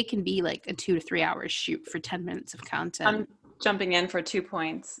it can be like a 2 to 3 hours shoot for 10 minutes of content. I'm jumping in for 2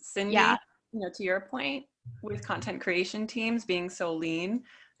 points. Cindy, you know, to your point with content creation teams being so lean,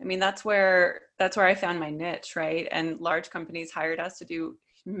 I mean, that's where I found my niche, right? And large companies hired us to do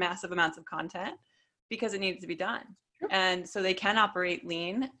massive amounts of content because it needs to be done. And so they can operate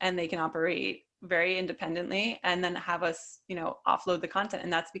lean and they can operate very independently and then have us, you know, offload the content.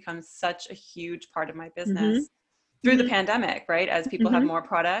 And that's become such a huge part of my business through the pandemic, right? As people have more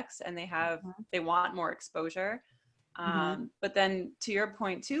products and they want more exposure. But then to your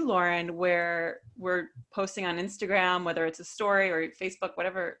point too, Lauren, where we're posting on Instagram, whether it's a story or Facebook,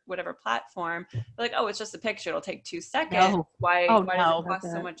 whatever platform, they're like, oh, it's just a picture. It'll take 2 seconds. Why does it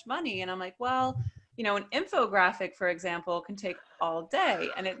cost so much money? And I'm like, well, you know, an infographic, for example, can take all day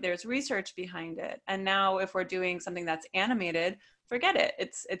and there's research behind it. And now if we're doing something that's animated, forget it.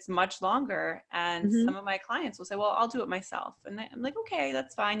 It's much longer. And some of my clients will say, well, I'll do it myself. And I'm like, okay,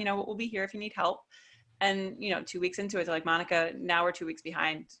 that's fine. You know, we'll be here if you need help. And, you know, 2 weeks into it, they're like, Monica, now we're 2 weeks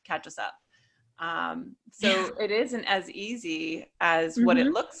behind, catch us up. So it isn't as easy as what it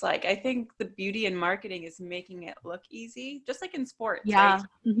looks like. I think the beauty in marketing is making it look easy, just like in sports. Right?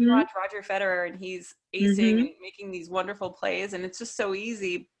 You watch Roger Federer and he's acing and making these wonderful plays and it's just so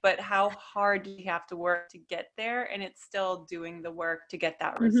easy, but how hard do you have to work to get there? And it's still doing the work to get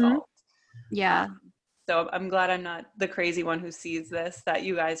that result. So I'm glad I'm not the crazy one who sees this, that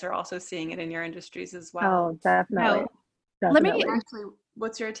you guys are also seeing it in your industries as well. Oh, definitely. Let me actually,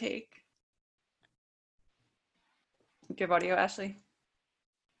 what's your take? Give audio, Ashley.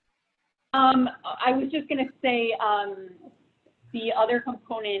 I was just going to say the other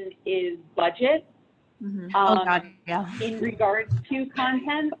component is budget. In regards to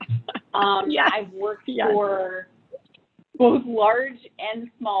content, I've worked for both large and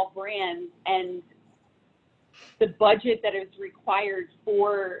small brands, and the budget that is required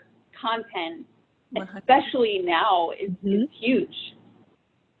for content, especially now, is huge.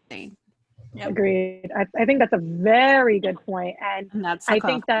 Agreed. I think that's a very good point. And I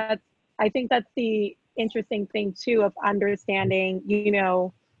think that's the interesting thing too of understanding, you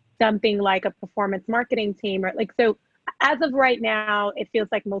know, something like a performance marketing team or like, so as of right now, it feels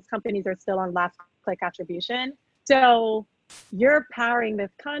like most companies are still on last click attribution. So you're powering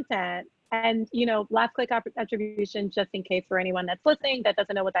this content and, you know, last click attribution, just in case for anyone that's listening that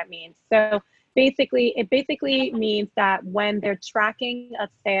doesn't know what that means. So it basically means that when they're tracking a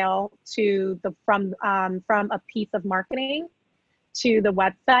sale to from a piece of marketing to the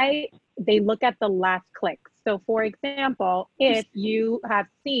website, they look at the last click. So for example, if you have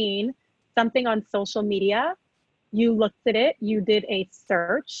seen something on social media, you looked at it, you did a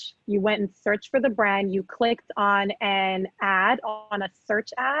search, you went and searched for the brand, you clicked on an ad, on a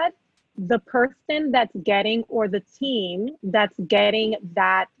search ad, the person that's getting, or the team that's getting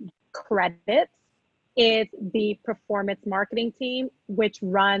that credit is the performance marketing team, which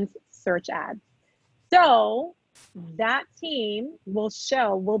runs search ads. So that team will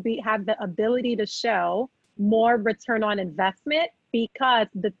have the ability to show more return on investment because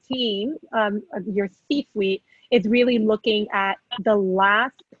the team, your C-suite, is really looking at the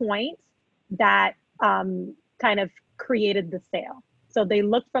last point that kind of created the sale. So they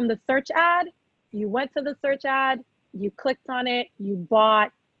looked from the search ad, you went to the search ad, you clicked on it, you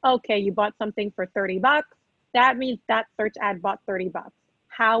bought something for $30. That means that search ad bought $30.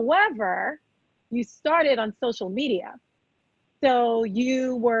 However, you started on social media. So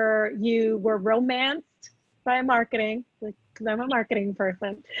you were romanced by marketing, because I'm a marketing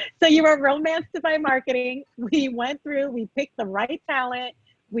person. So you were romanced by marketing. We went through, we picked the right talent,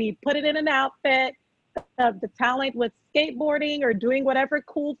 we put it in an outfit. The talent was skateboarding or doing whatever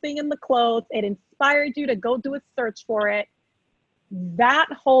cool thing in the clothes. It inspired you to go do a search for it. That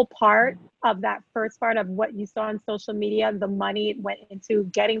whole part of that first part of what you saw on social media, the money went into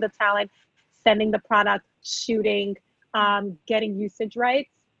getting the talent, sending the product, shooting, getting usage rights,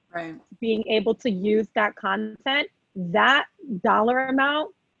 Right. being able to use that content. That dollar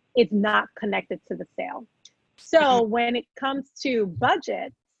amount is not connected to the sale. So when it comes to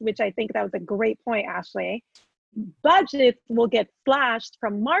budgets, which I think that was a great point, Ashley, budgets will get slashed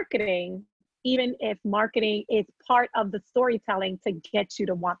from marketing, even if marketing is part of the storytelling to get you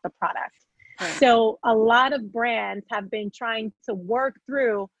to want the product. Right. So a lot of brands have been trying to work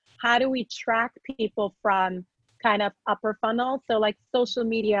through how do we track people from kind of upper funnel. So like social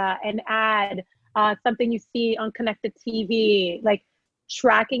media, an ad, something you see on connected TV, like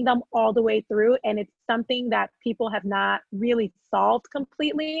tracking them all the way through. And it's something that people have not really solved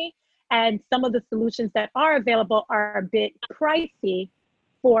completely. And some of the solutions that are available are a bit pricey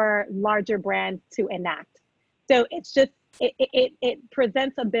for larger brands to enact. So it's just, it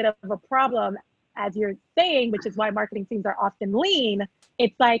presents a bit of a problem, as you're saying, which is why marketing teams are often lean.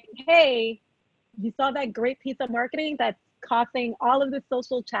 It's like, hey, you saw that great piece of marketing that's causing all of the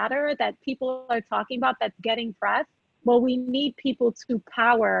social chatter that people are talking about that's getting press. Well, we need people to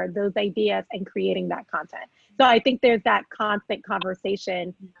power those ideas and creating that content. So I think there's that constant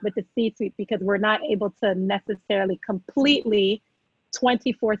conversation with the C-suite because we're not able to necessarily completely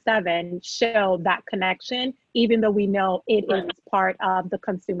 24/7 show that connection, even though we know it is part of the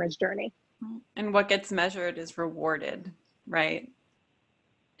consumer's journey. And what gets measured is rewarded, right?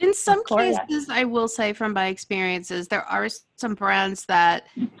 In some cases, I will say from my experiences, there are some brands that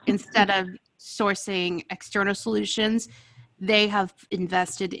instead of sourcing external solutions, they have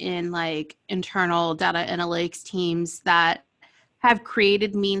invested in like internal data analytics teams that have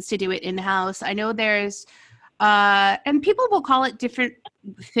created means to do it in-house. I know there's, and people will call it different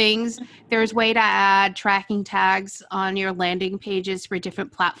things. There's way to add tracking tags on your landing pages for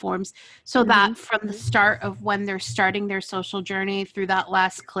different platforms so that from the start of when they're starting their social journey through that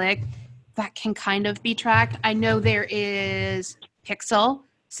last click, that can kind of be tracked. I know there is Pixel.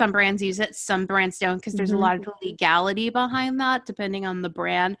 Some brands use it, some brands don't, because there's a lot of legality behind that, depending on the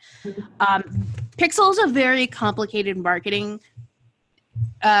brand. Pixel is a very complicated marketing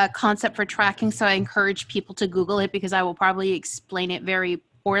concept for tracking, so I encourage people to Google it because I will probably explain it very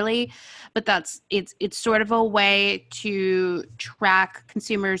poorly. But it's sort of a way to track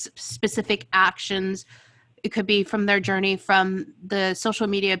consumers' specific actions. It could be from their journey from the social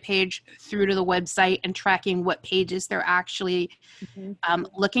media page through to the website and tracking what pages they're actually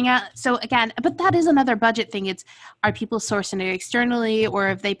looking at. So again, but that is another budget thing. It's, are people sourcing it externally, or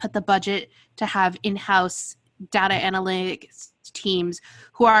if they put the budget to have in-house data analytics teams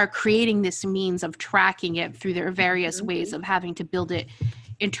who are creating this means of tracking it through their various ways of having to build it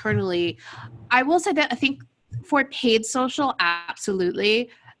internally. I will say that I think for paid social,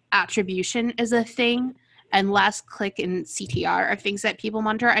 absolutely, attribution is a thing. And last click and CTR are things that people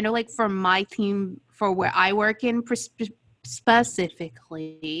monitor. I know, like for my team, for where I work in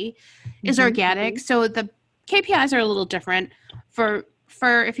specifically, is organic. So the KPIs are a little different. For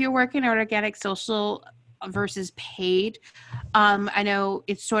if you're working on organic social versus paid, I know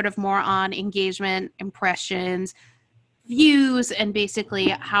it's sort of more on engagement, impressions, views, and basically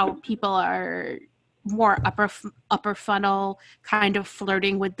how people are more upper funnel, kind of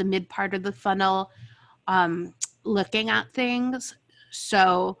flirting with the mid part of the funnel. Looking at things.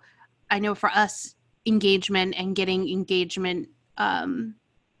 So I know for us, engagement and getting engagement in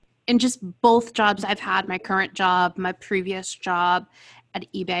just both jobs I've had, my current job, my previous job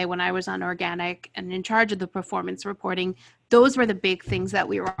at eBay when I was on organic and in charge of the performance reporting, those were the big things that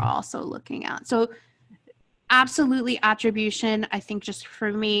we were also looking at. So absolutely attribution, I think just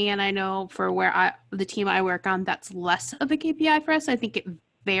for me, and I know for the team I work on, that's less of a KPI for us. I think it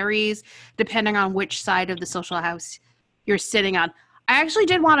varies depending on which side of the social house you're sitting on. I actually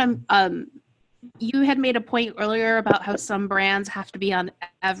did want to, you had made a point earlier about how some brands have to be on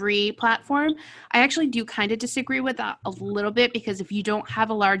every platform. I actually do kind of disagree with that a little bit, because if you don't have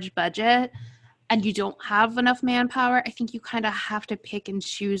a large budget and you don't have enough manpower, I think you kind of have to pick and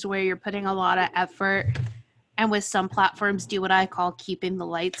choose where you're putting a lot of effort. And with some platforms, do what I call keeping the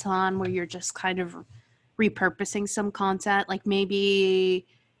lights on, where you're just kind of repurposing some content. Like maybe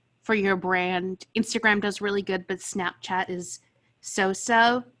for your brand, Instagram does really good, but Snapchat is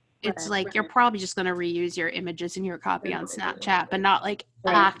so-so. It's like you're probably just going to reuse your images and your copy on Snapchat, but not like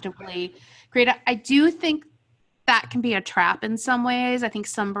actively create. I do think that can be a trap in some ways. I think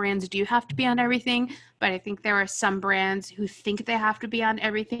some brands do have to be on everything, but I think there are some brands who think they have to be on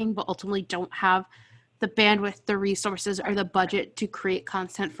everything, but ultimately don't have the bandwidth, the resources, or the budget to create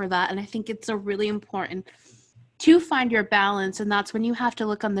content for that. And I think it's a really important to find your balance. And that's when you have to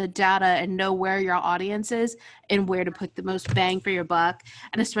look on the data and know where your audience is and where to put the most bang for your buck.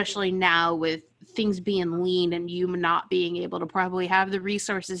 And especially now with things being lean and you not being able to probably have the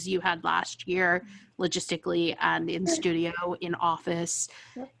resources you had last year logistically and in studio, in office,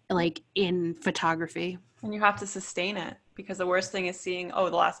 like in photography. And you have to sustain it, because the worst thing is seeing, oh,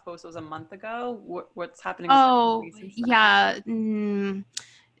 the last post was a month ago. What's happening? Oh, yeah.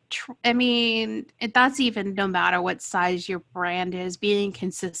 I mean, that's even no matter what size your brand is, being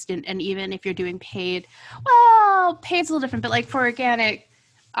consistent. And even if you're doing paid, well, paid's a little different, but like for organic,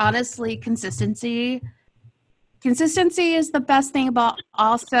 honestly, consistency is the best thing. About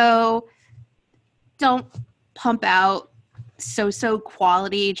also, don't pump out so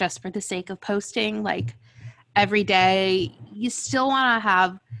quality just for the sake of posting. Like every day, you still want to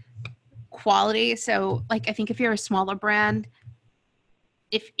have quality. So like, I think if you're a smaller brand,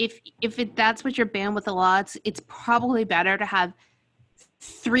 if that's what your bandwidth allows, it's probably better to have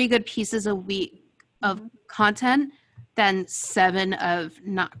 3 good pieces a week of content than 7 of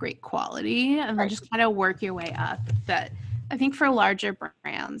not great quality, and then just kind of work your way up. But I think for larger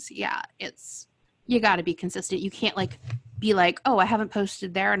brands, yeah, you got to be consistent. You can't like be like, oh, I haven't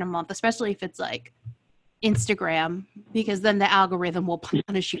posted there in a month, especially if it's like Instagram, because then the algorithm will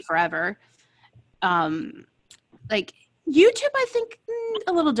punish you forever. Like YouTube, I think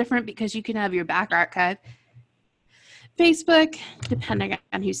a little different because you can have your back archive. Facebook, depending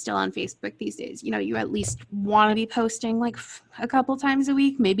on who's still on Facebook these days, you at least want to be posting like a couple times a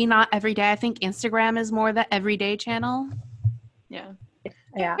week, maybe not every day. I think Instagram is more the everyday channel. Yeah.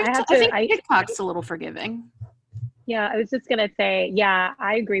 Yeah. I think TikTok's a little forgiving. Yeah, I was just gonna say, yeah,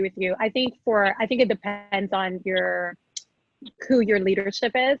 I agree with you. I think it depends on who your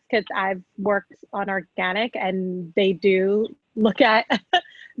leadership is, because I've worked on organic and they do look at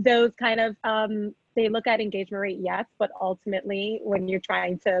those kind of they look at engagement rate, yes, but ultimately when you're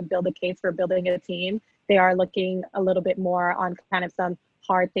trying to build a case for building a team, they are looking a little bit more on kind of some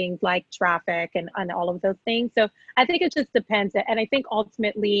hard things like traffic and all of those things. So I think it just depends. And I think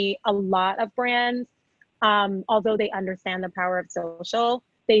ultimately a lot of brands, although they understand the power of social,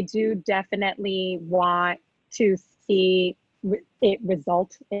 they do definitely want to see it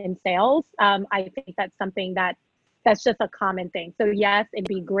result in sales. I think that's something that's just a common thing. So yes, it'd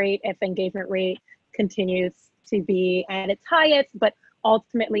be great if engagement rate continues to be at its highest, but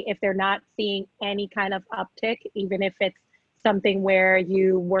ultimately if they're not seeing any kind of uptick, even if it's something where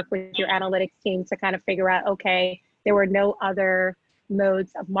you work with your analytics team to kind of figure out, okay, there were no other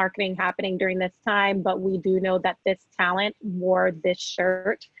modes of marketing happening during this time, but we do know that this talent wore this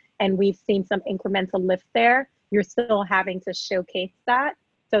shirt and we've seen some incremental lift there. You're still having to showcase that,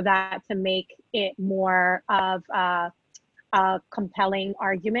 so that to make it more of a compelling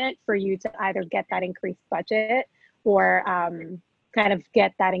argument for you to either get that increased budget or kind of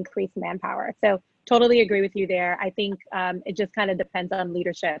get that increased manpower. So totally agree with you there. I think it just kind of depends on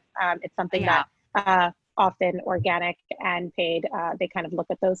leadership. It's something that often organic and paid, they kind of look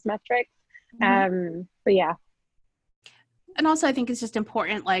at those metrics. But yeah. And also I think it's just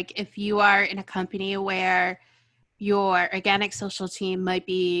important, like if you are in a company where your organic social team might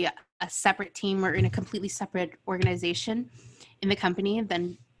be a separate team or in a completely separate organization in the company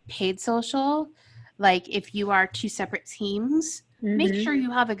than paid social, like if you are 2 separate teams, make sure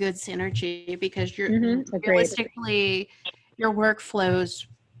you have a good synergy, because you're realistically your workflows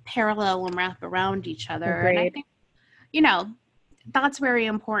parallel and wrap around each other. And I think, that's very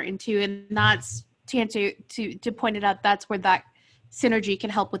important too. And that's to point it out, that's where that synergy can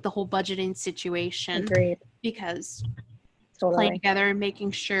help with the whole budgeting situation. Because playing together and making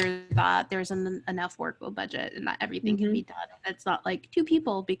sure that there's enough workload budget and that everything can be done. And it's not like 2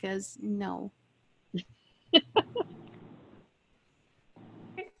 people, because no.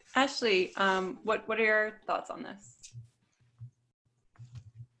 Ashley, what are your thoughts on this?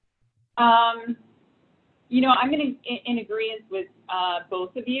 I'm in agreement with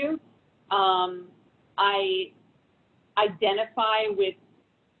both of you. I identify with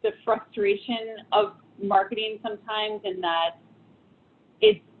the frustration of marketing sometimes, in that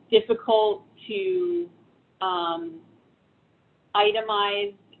it's difficult to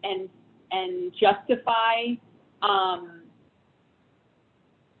itemize and justify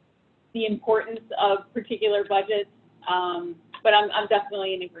the importance of particular budgets. But I'm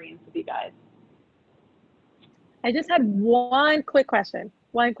definitely in agreement with you guys. I just had one quick question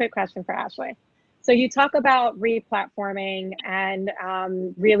for Ashley. So you talk about re-platforming and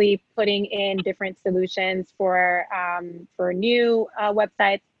really putting in different solutions for new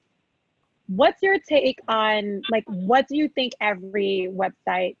websites. What's your take on, like, what do you think every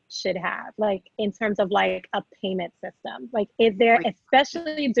website should have, like, in terms of like a payment system? Like, is there,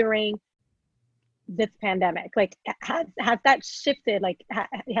 especially during this pandemic, like, has that shifted? Like,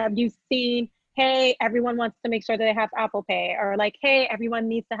 have you seen, hey, everyone wants to make sure that they have Apple Pay, or like, hey, everyone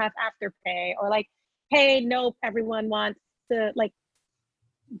needs to have Afterpay, or like, hey, nope, everyone wants to, like,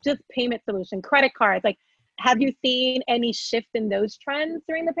 just payment solution, credit cards. Like, have you seen any shift in those trends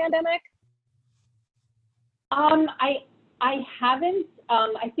during the pandemic? I haven't.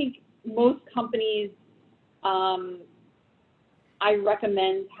 I think most companies I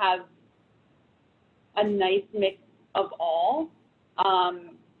recommend have a nice mix of all.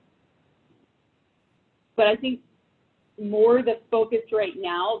 But I think more the focus right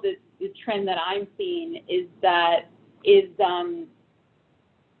now, the trend that I'm seeing is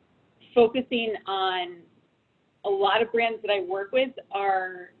focusing on, a lot of brands that I work with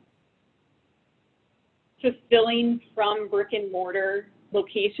are fulfilling from brick and mortar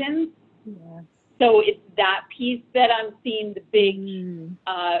locations. Yeah. So it's that piece that I'm seeing the big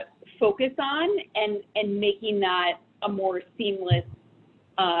focus on, and making that a more seamless,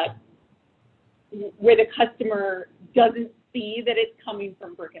 where the customer doesn't see that it's coming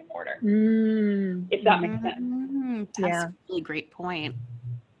from brick and mortar, if that makes sense. That's a really great point.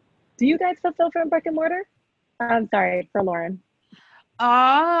 Do you guys fulfill from brick and mortar? I'm sorry, for Lauren.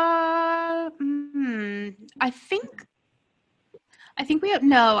 I think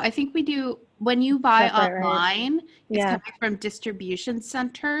we do. When you buy online, right? It's coming from distribution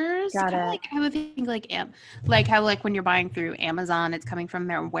centers. Got it. Like, I would think like how when you're buying through Amazon, it's coming from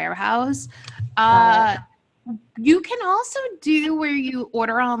their warehouse. You can also do where you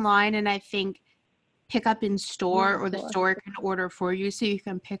order online and I think pick up in store, or the store can order for you, so you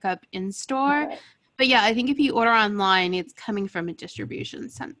can pick up in store. Right. But yeah, I think if you order online, it's coming from a distribution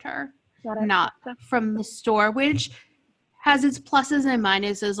center, not from the store, which has its pluses and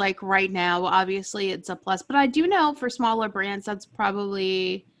minuses. Like right now, obviously it's a plus, but I do know for smaller brands, that's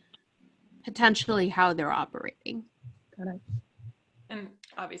probably potentially how they're operating. Got it. And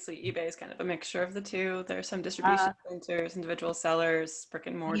obviously eBay is kind of a mixture of the two. There's some distribution centers, individual sellers, brick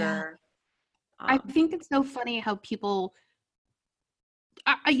and mortar. I think it's so funny how people,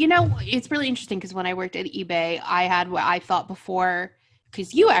 it's really interesting because when I worked at eBay, I had what I thought before,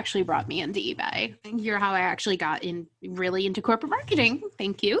 because you actually brought me into eBay. You're how I actually got really into corporate marketing.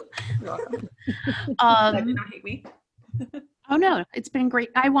 Thank you. You're welcome. That did not hate me. Oh no, it's been great.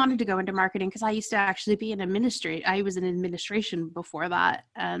 I wanted to go into marketing because I used to actually be I was in administration before that.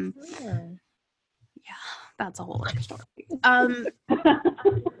 Yeah, that's a whole other story.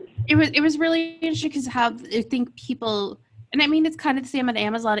 It was really interesting because I think people, and I mean, it's kind of the same at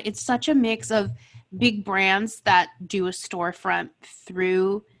Amazon. It's such a mix of big brands that do a storefront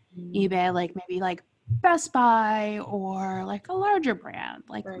through eBay, like maybe like Best Buy, or like a larger brand,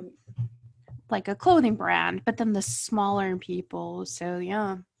 like a clothing brand, but then the smaller people. So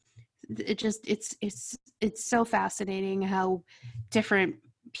yeah, it's so fascinating how different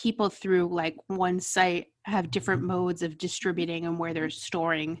people through like one site have different modes of distributing and where they're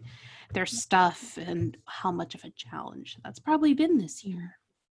storing their stuff, and how much of a challenge that's probably been this year.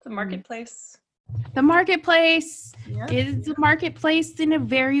 The marketplace. The marketplace is a marketplace in a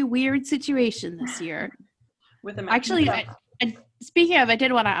very weird situation this year. Actually, speaking of, I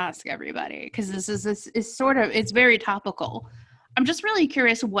did want to ask everybody, because this is sort of, it's very topical. I'm just really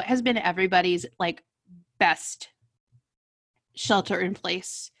curious, what has been everybody's like best shelter in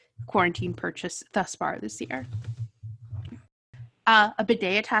place quarantine purchase thus far this year? A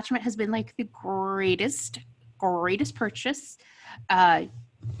bidet attachment has been like the greatest purchase.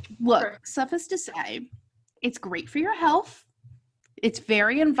 Look, suffice to say, it's great for your health. It's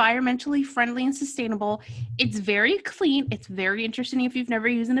very environmentally friendly and sustainable. It's very clean. It's very interesting if you've never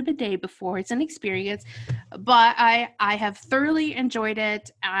used a bidet before. It's an experience. But I have thoroughly enjoyed it,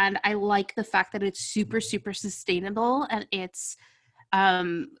 and I like the fact that it's super, super sustainable, and it's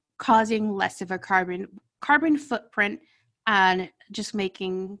causing less of a carbon footprint and just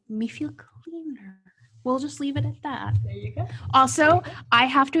making me feel cleaner. We'll just leave it at that. There you go. Also, I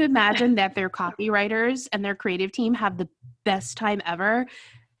have to imagine that their copywriters and their creative team have the best time ever.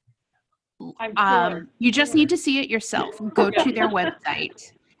 I'm sure. You just need to see it yourself. Go to their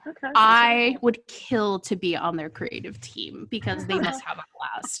website. Okay. I would kill to be on their creative team because they must have a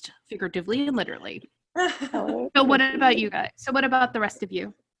blast, figuratively and literally. So what about you guys? So what about the rest of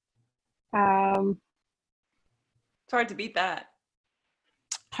you? It's hard to beat that.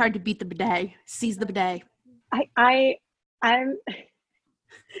 hard to beat the bidet. Seize the bidet. I'm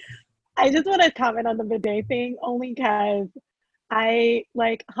I just want to comment on the bidet thing only because I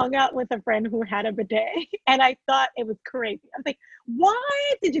like hung out with a friend who had a bidet and I thought it was crazy. I was like,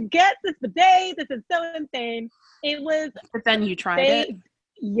 why did you get this bidet? This is so insane. It was But then you tried it.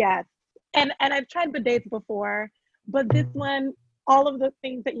 Yes. And I've tried bidets before, but this one, all of the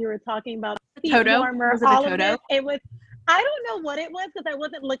things that you were talking about, seat Toto? warmer, Was it a all Toto? of it was, I don't know what it was because I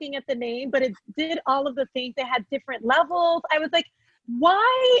wasn't looking at the name, but it did all of the things. They had different levels. I was like,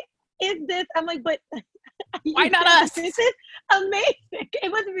 why is this? I'm like, but Why not us? This is amazing.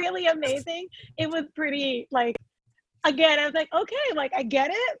 It was really amazing. It was pretty like, again, I was like, okay, like I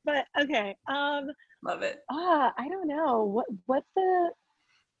get it, but okay. Love it. I don't know. What's the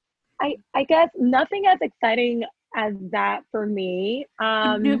I guess nothing as exciting as that for me.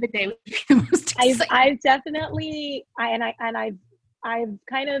 New bidet would be the most exciting. I've definitely I've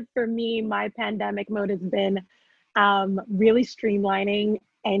kind of, for me, my pandemic mode has been really streamlining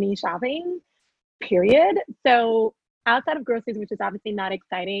any shopping, period. So outside of groceries, which is obviously not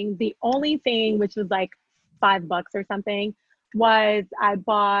exciting, the only thing which was like $5 or something was I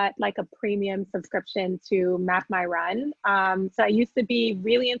bought like a premium subscription to Map My Run. So I used to be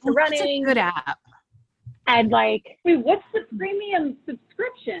really into running. It's a good app. And like, Wait, what's the premium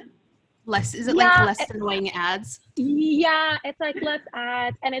subscription? Less like less annoying ads? Yeah, it's like less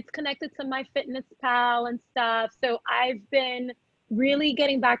ads and it's connected to my Fitness Pal and stuff. So I've been really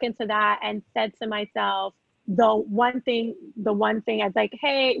getting back into that and said to myself, the one thing I was like,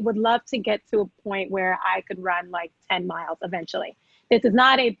 hey, would love to get to a point where I could run like 10 miles eventually. This is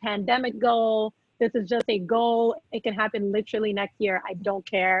not a pandemic goal. This is just a goal. It can happen literally next year. I don't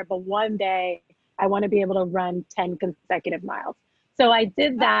care. But one day I want to be able to run 10 consecutive miles. So I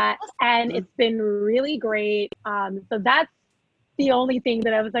did that and it's been really great. So that's the only thing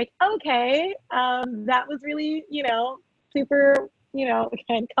that I was like, okay, that was really, super,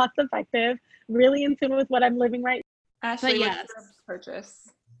 again, cost effective, really in tune with what I'm living right now. Ashley, yes. what's your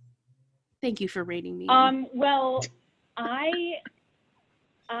purchase? Thank you for rating me. Well, I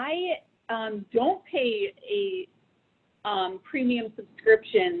don't pay a premium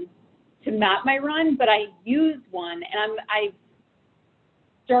subscription to Map My Run, but I use one, and I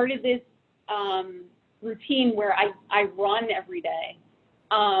started this routine where I run every day,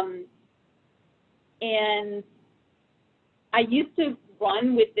 and I used to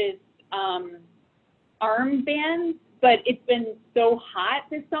run with this armband, but it's been so hot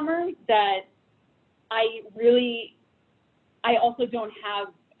this summer that I also don't have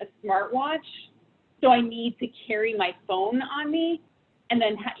a smartwatch, so I need to carry my phone on me and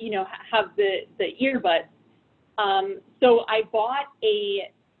then have the earbuds. So I bought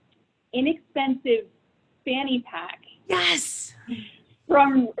a inexpensive fanny pack. Yes.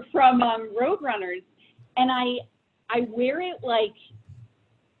 From Roadrunners, and I wear it like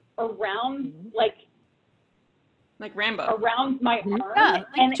around like Rambo around my arm, Yeah, like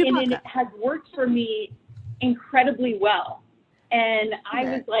and Chewbacca. it has worked for me incredibly well. And I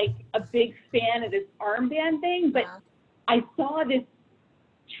was like a big fan of this armband thing, but I saw this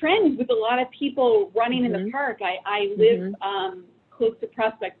trend with a lot of people running in the park. I live close to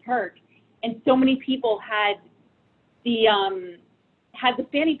Prospect Park, and so many people had the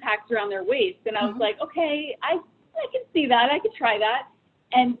fanny packs around their waist, and I was like, okay, I can see that, I could try that,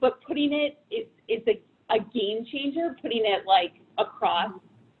 but putting it is a game changer. Putting it like across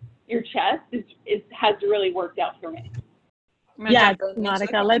your chest has really worked out for me. Yeah,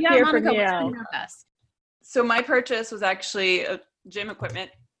 Monica, let's hear from you. So my purchase was actually a gym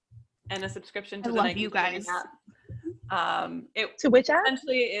equipment and a subscription to the Nike you guys. app. It To which app?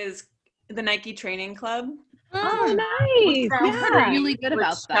 essentially is the Nike Training Club. Oh, nice. Yeah. Really good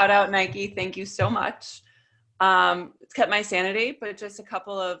about that. Shout out Nike. Thank you so much. It's kept my sanity, but just a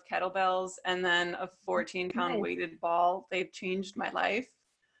couple of kettlebells and then a 14-pound weighted ball. They've changed my life.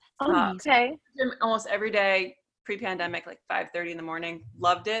 Oh, okay. Almost every day pre-pandemic, like 5:30 in the morning.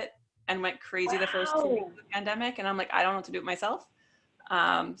 Loved it and went crazy the first 2 weeks of the pandemic. And I'm like, I don't know what to do with myself.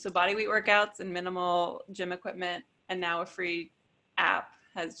 So body weight workouts and minimal gym equipment, and now a free app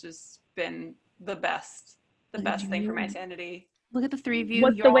has just been the best thing for my sanity. Look at the three of you.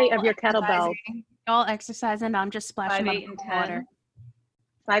 What's the weight of your kettlebell? Y'all exercising. I'm just splashing 5, 8, and 10. water.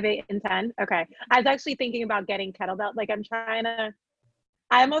 5, 8, and 10. Okay. I was actually thinking about getting kettlebell. Like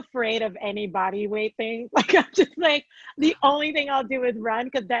I'm afraid of any body weight thing. Like I'm just like, the only thing I'll do is run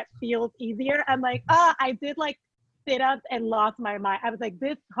because that feels easier. I'm like, I did like sit-ups and lost my mind. I was like,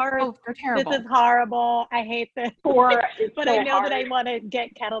 this hurts. Oh, they're terrible. This is horrible. I hate this. But I know that I want to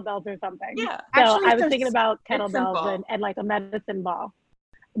get kettlebells or something. Yeah. So Actually, I was thinking about simple. kettlebells and like a medicine ball.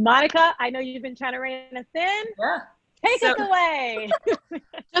 Monica, I know you've been trying to rein us in. Yeah. Take us away.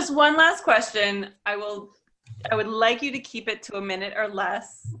 Just one last question. I would like you to keep it to a minute or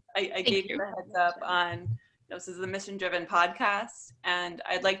less. I gave you a heads up on this is the Mission Driven podcast, and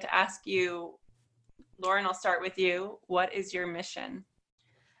I'd like to ask you, Lauren, I'll start with you. What is your mission?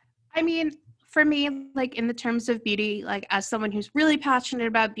 I mean, for me, like in the terms of beauty, like as someone who's really passionate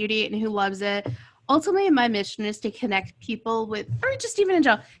about beauty and who loves it, ultimately my mission is to connect people with, or just even in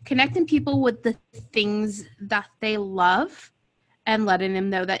general, connecting people with the things that they love and letting them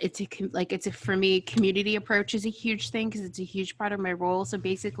know that for me, community approach is a huge thing because it's a huge part of my role. So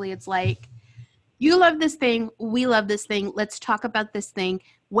basically it's like, you love this thing, we love this thing, let's talk about this thing,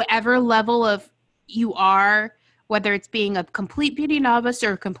 whatever level of you are, whether it's being a complete beauty novice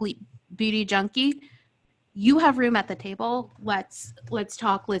or a complete beauty junkie, you have room at the table. Let's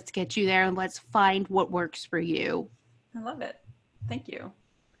talk, let's get you there, and let's find what works for you. I love it. Thank you.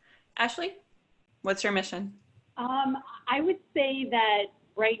 Ashley, what's your mission? I would say that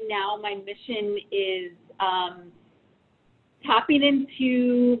right now my mission is tapping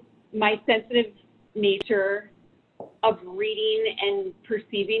into my sensitive nature of reading and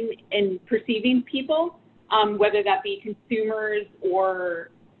perceiving people, whether that be consumers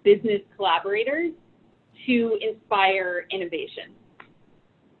or business collaborators, to inspire innovation.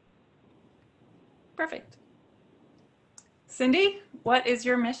 Perfect. Cindy, what is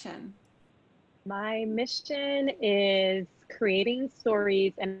your mission? My mission is creating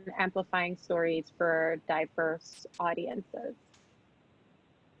stories and amplifying stories for diverse audiences.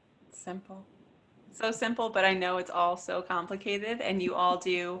 Simple. So simple, but I know it's all so complicated, and you all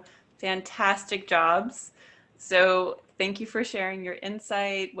do fantastic jobs. So thank you for sharing your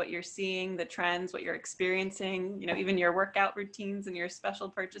insight, what you're seeing, the trends, what you're experiencing, even your workout routines and your special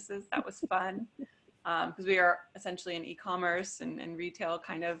purchases. That was fun because we are essentially in e-commerce and retail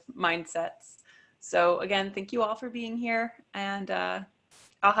kind of mindsets. So again, thank you all for being here. And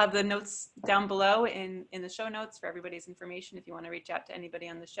I'll have the notes down below in the show notes for everybody's information if you want to reach out to anybody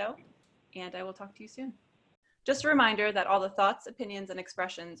on the show. And I will talk to you soon. Just a reminder that all the thoughts, opinions, and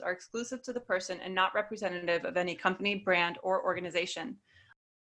expressions are exclusive to the person and not representative of any company, brand, or organization.